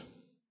forgive.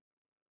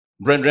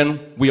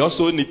 Brethren, we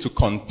also need to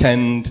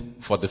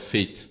contend for the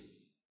faith.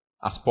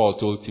 As Paul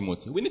told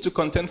Timothy, we need to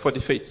contend for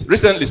the faith.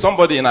 Recently,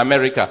 somebody in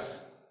America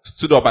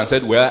stood up and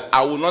said, well,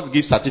 I will not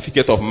give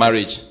certificate of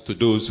marriage to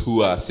those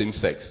who are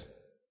same-sex.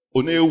 She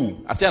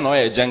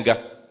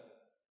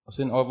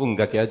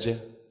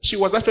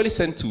was actually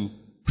sent to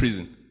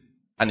prison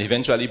and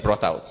eventually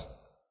brought out.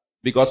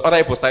 Because other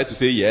people started to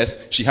say, yes,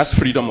 she has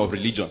freedom of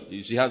religion.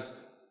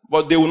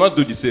 But they will not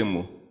do the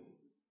same.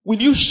 Will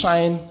you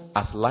shine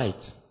as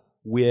light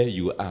where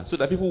you are? So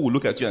that people will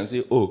look at you and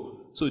say, oh,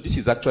 so this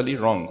is actually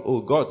wrong.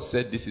 Oh, God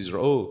said this is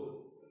wrong.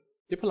 Oh,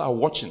 people are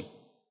watching.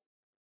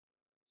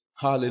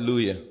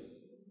 Hallelujah.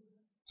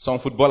 Some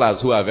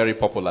footballers who are very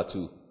popular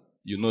too,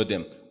 you know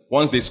them.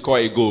 Once they score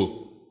a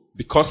goal,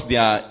 because they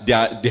have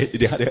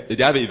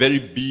a very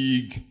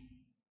big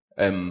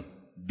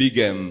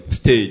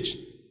stage,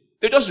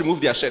 they just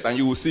remove their shirt and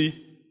you will see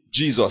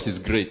Jesus is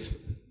great.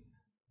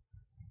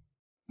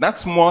 That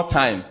small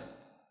time,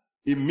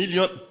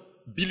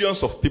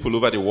 billions of people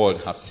over the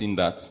world have seen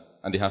that,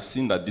 and they have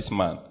seen that this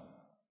man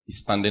is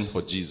standing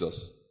for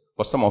Jesus.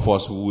 For some of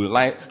us,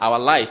 our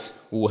light,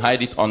 we will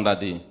hide it under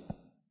the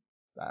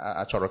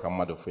achọrọ ka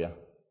mmadụ fụ ya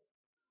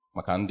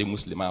maka ndị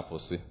Muslim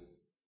apụsị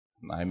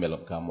na emelo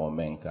nke ma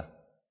omenka.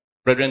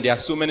 Brethren, there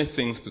are so many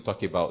things to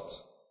talk about.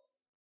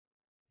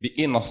 The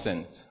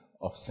innocent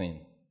of sin.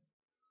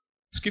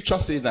 Scripture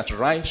says that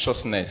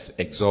righteousness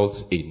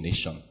exalts a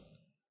nation,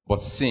 but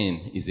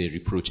sin is a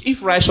reproach.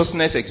 If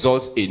righteousness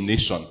exalts a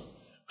nation,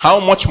 how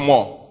much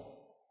more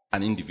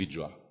an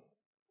individual?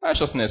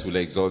 Righteousness will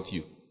exalt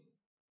you.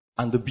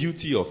 And the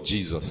beauty of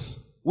Jesus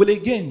will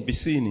again be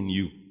seen in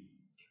you.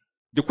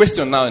 The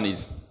question now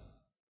is,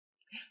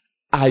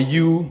 are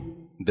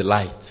you the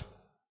light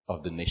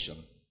of the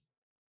nation?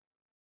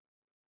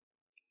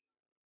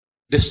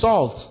 The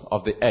salt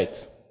of the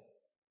earth?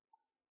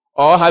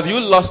 Or have you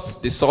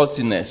lost the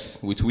saltiness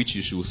with which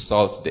you should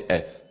salt the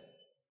earth?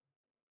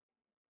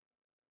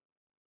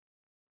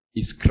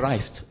 Is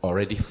Christ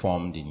already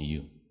formed in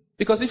you?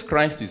 Because if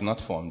Christ is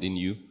not formed in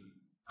you,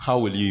 how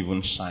will you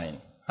even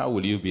shine? How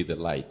will you be the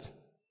light?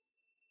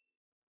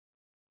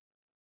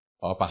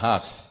 Or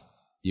perhaps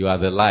you are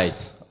the light,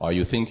 or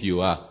you think you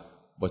are,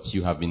 but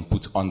you have been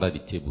put under the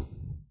table.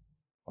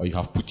 Or you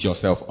have put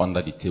yourself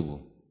under the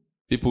table.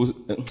 People,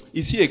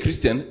 is he a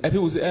Christian? And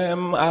people say,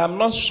 I'm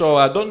not sure,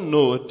 I don't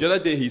know. The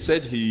other day he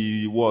said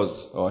he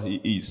was, or he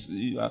is.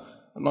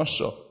 I'm not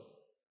sure.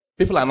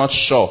 People are not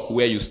sure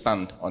where you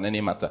stand on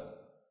any matter.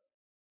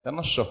 They're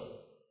not sure.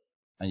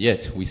 And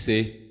yet we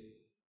say,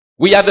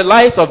 we are the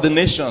light of the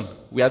nation.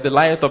 We are the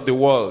light of the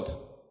world.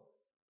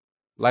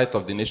 Light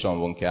of the nation,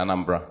 Wonke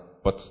Anambra.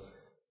 But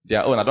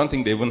their own, I don't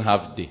think they even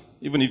have day.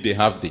 Even if they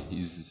have day,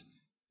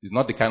 it's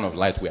not the kind of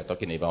light we are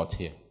talking about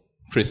here.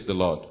 Praise the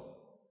Lord.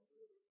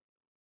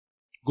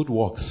 Good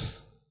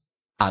works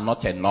are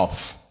not enough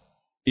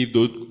if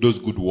those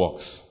good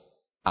works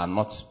are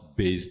not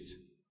based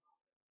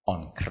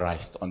on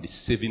Christ, on the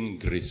saving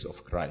grace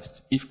of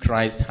Christ. If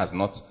Christ has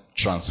not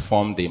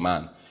transformed a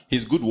man,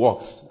 his good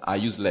works are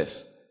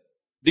useless.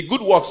 The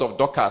good works of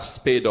Dorcas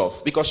paid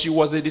off because she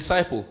was a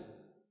disciple.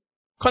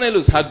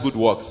 Cornelius had good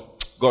works.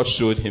 God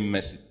showed him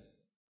mercy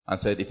and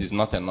said, it is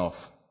not enough.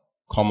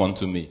 Come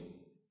unto me.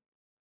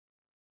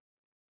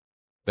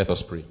 Let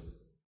us pray.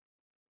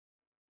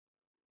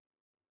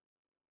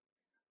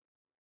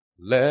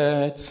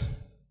 Let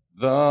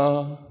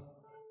the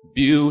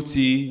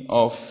beauty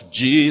of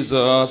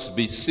Jesus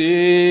be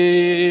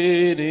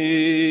seen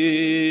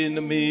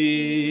in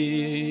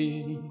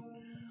me.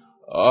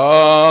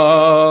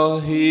 All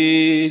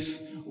his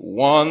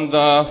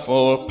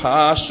wonderful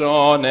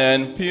passion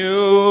and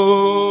purity.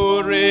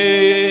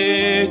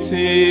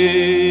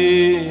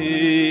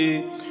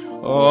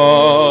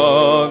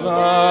 All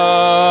the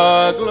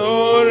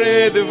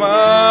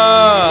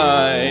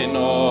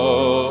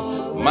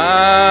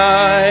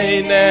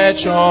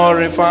nature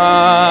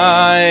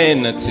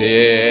refine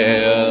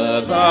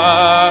till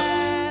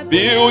the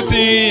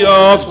beauty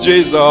of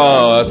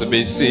Jesus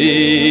be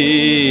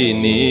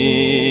seen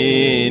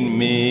in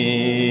me.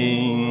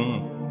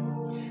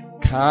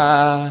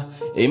 Ka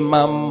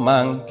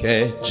imama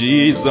nke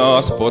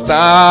Jesus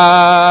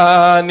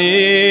pụta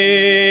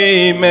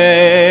n'ime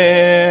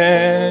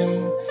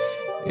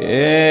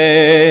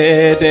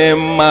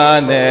edemma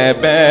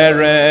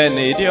n'ebere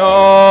n'ịdị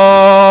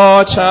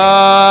ọcha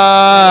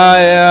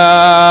ya.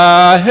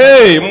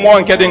 Hey, mmụọ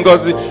nke dị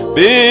ngọzi,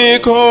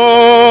 biko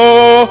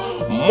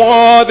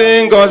mmụọ dị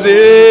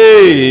ngọzi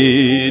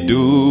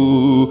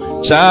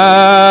ducha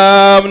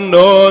m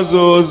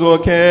n'ozuzu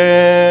oke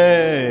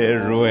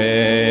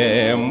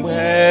rue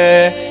mgbe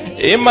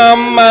ịma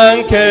mma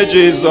nke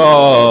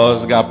Jizọs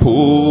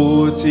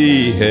ga-apụta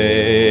ihe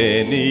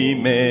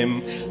n'ime m.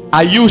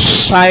 Are you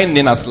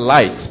shining as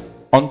light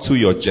unto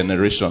your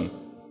generation?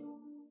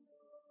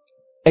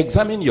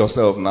 Examine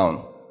yourself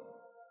now.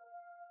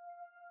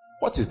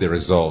 What is the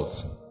result?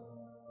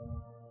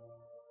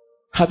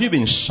 Have you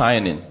been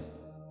shining?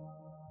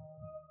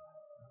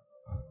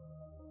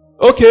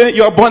 Okay,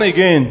 you are born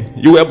again.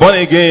 You were born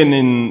again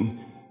in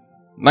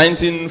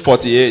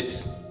 1948.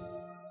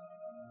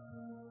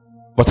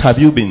 But have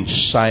you been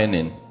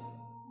shining?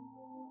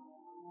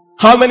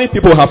 How many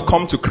people have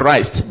come to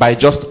Christ by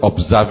just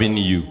observing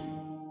you?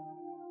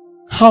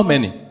 How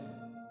many?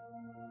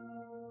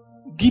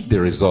 Give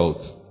the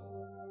results.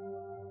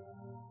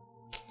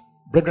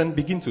 Brethren,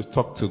 begin to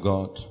talk to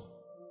God.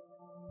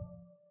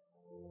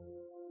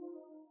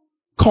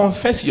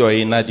 Confess your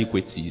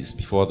inadequacies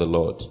before the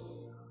Lord.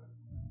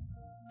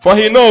 For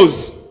He knows.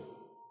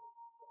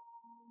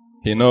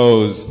 He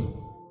knows.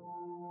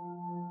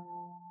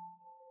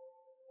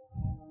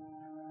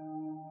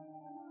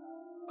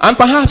 And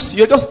perhaps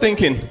you're just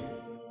thinking,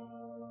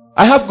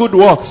 I have good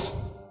works,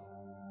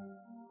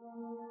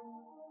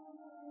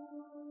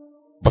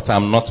 but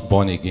I'm not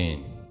born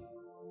again.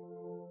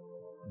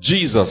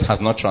 Jesus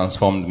has not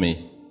transformed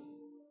me.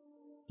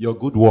 Your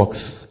good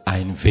works are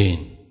in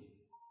vain.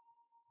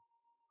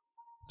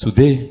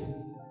 Today,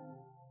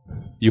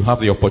 you have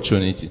the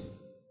opportunity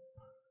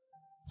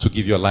to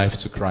give your life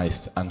to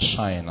Christ and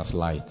shine as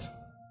light.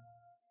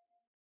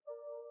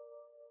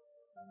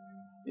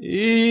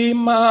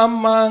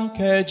 Imama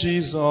nke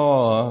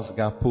Jizọs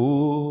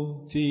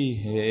ga-apụta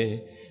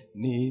ihe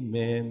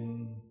n'ime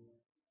m.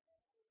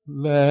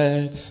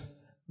 Let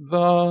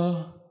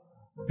the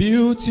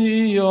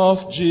beauty of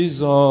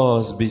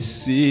Jesus be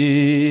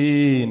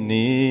seen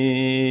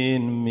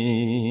in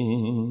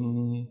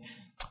me.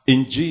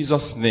 In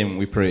Jesus' name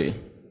we pray.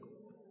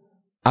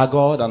 Our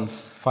God and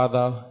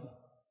Father,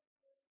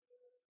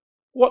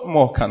 what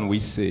more can we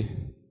say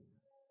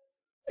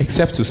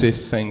except to say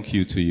thank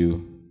you to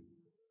you?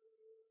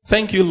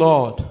 Thank you,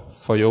 Lord,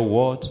 for your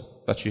word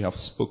that you have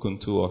spoken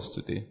to us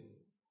today.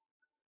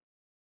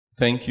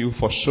 Thank you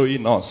for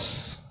showing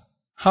us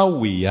how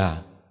we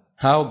are,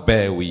 how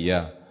bare we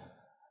are,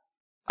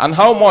 and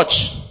how much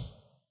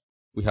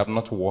we have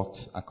not walked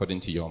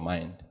according to your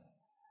mind.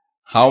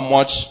 How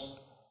much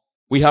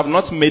we have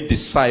not made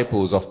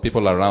disciples of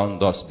people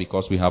around us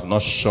because we have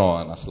not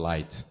shone as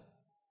light.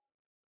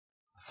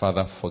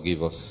 Father,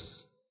 forgive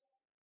us.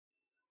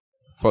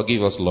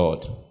 Forgive us, Lord.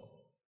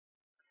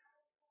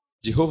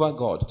 Jehovah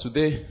God,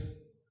 today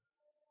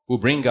we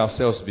bring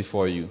ourselves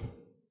before you,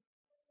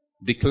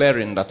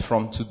 declaring that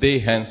from today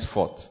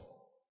henceforth,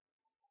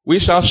 we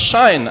shall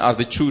shine as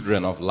the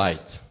children of light,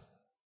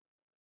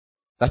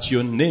 that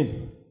your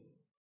name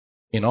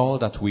in all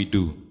that we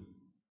do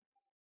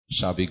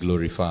shall be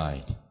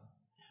glorified,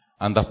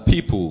 and that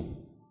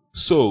people,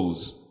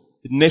 souls,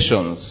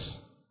 nations,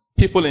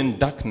 people in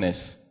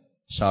darkness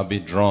shall be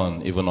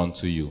drawn even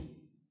unto you.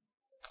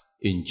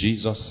 In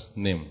Jesus'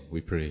 name we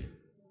pray.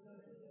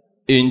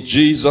 In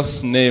Jesus'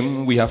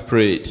 name we have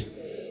prayed.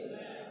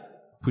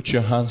 Put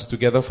your hands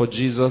together for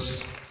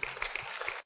Jesus.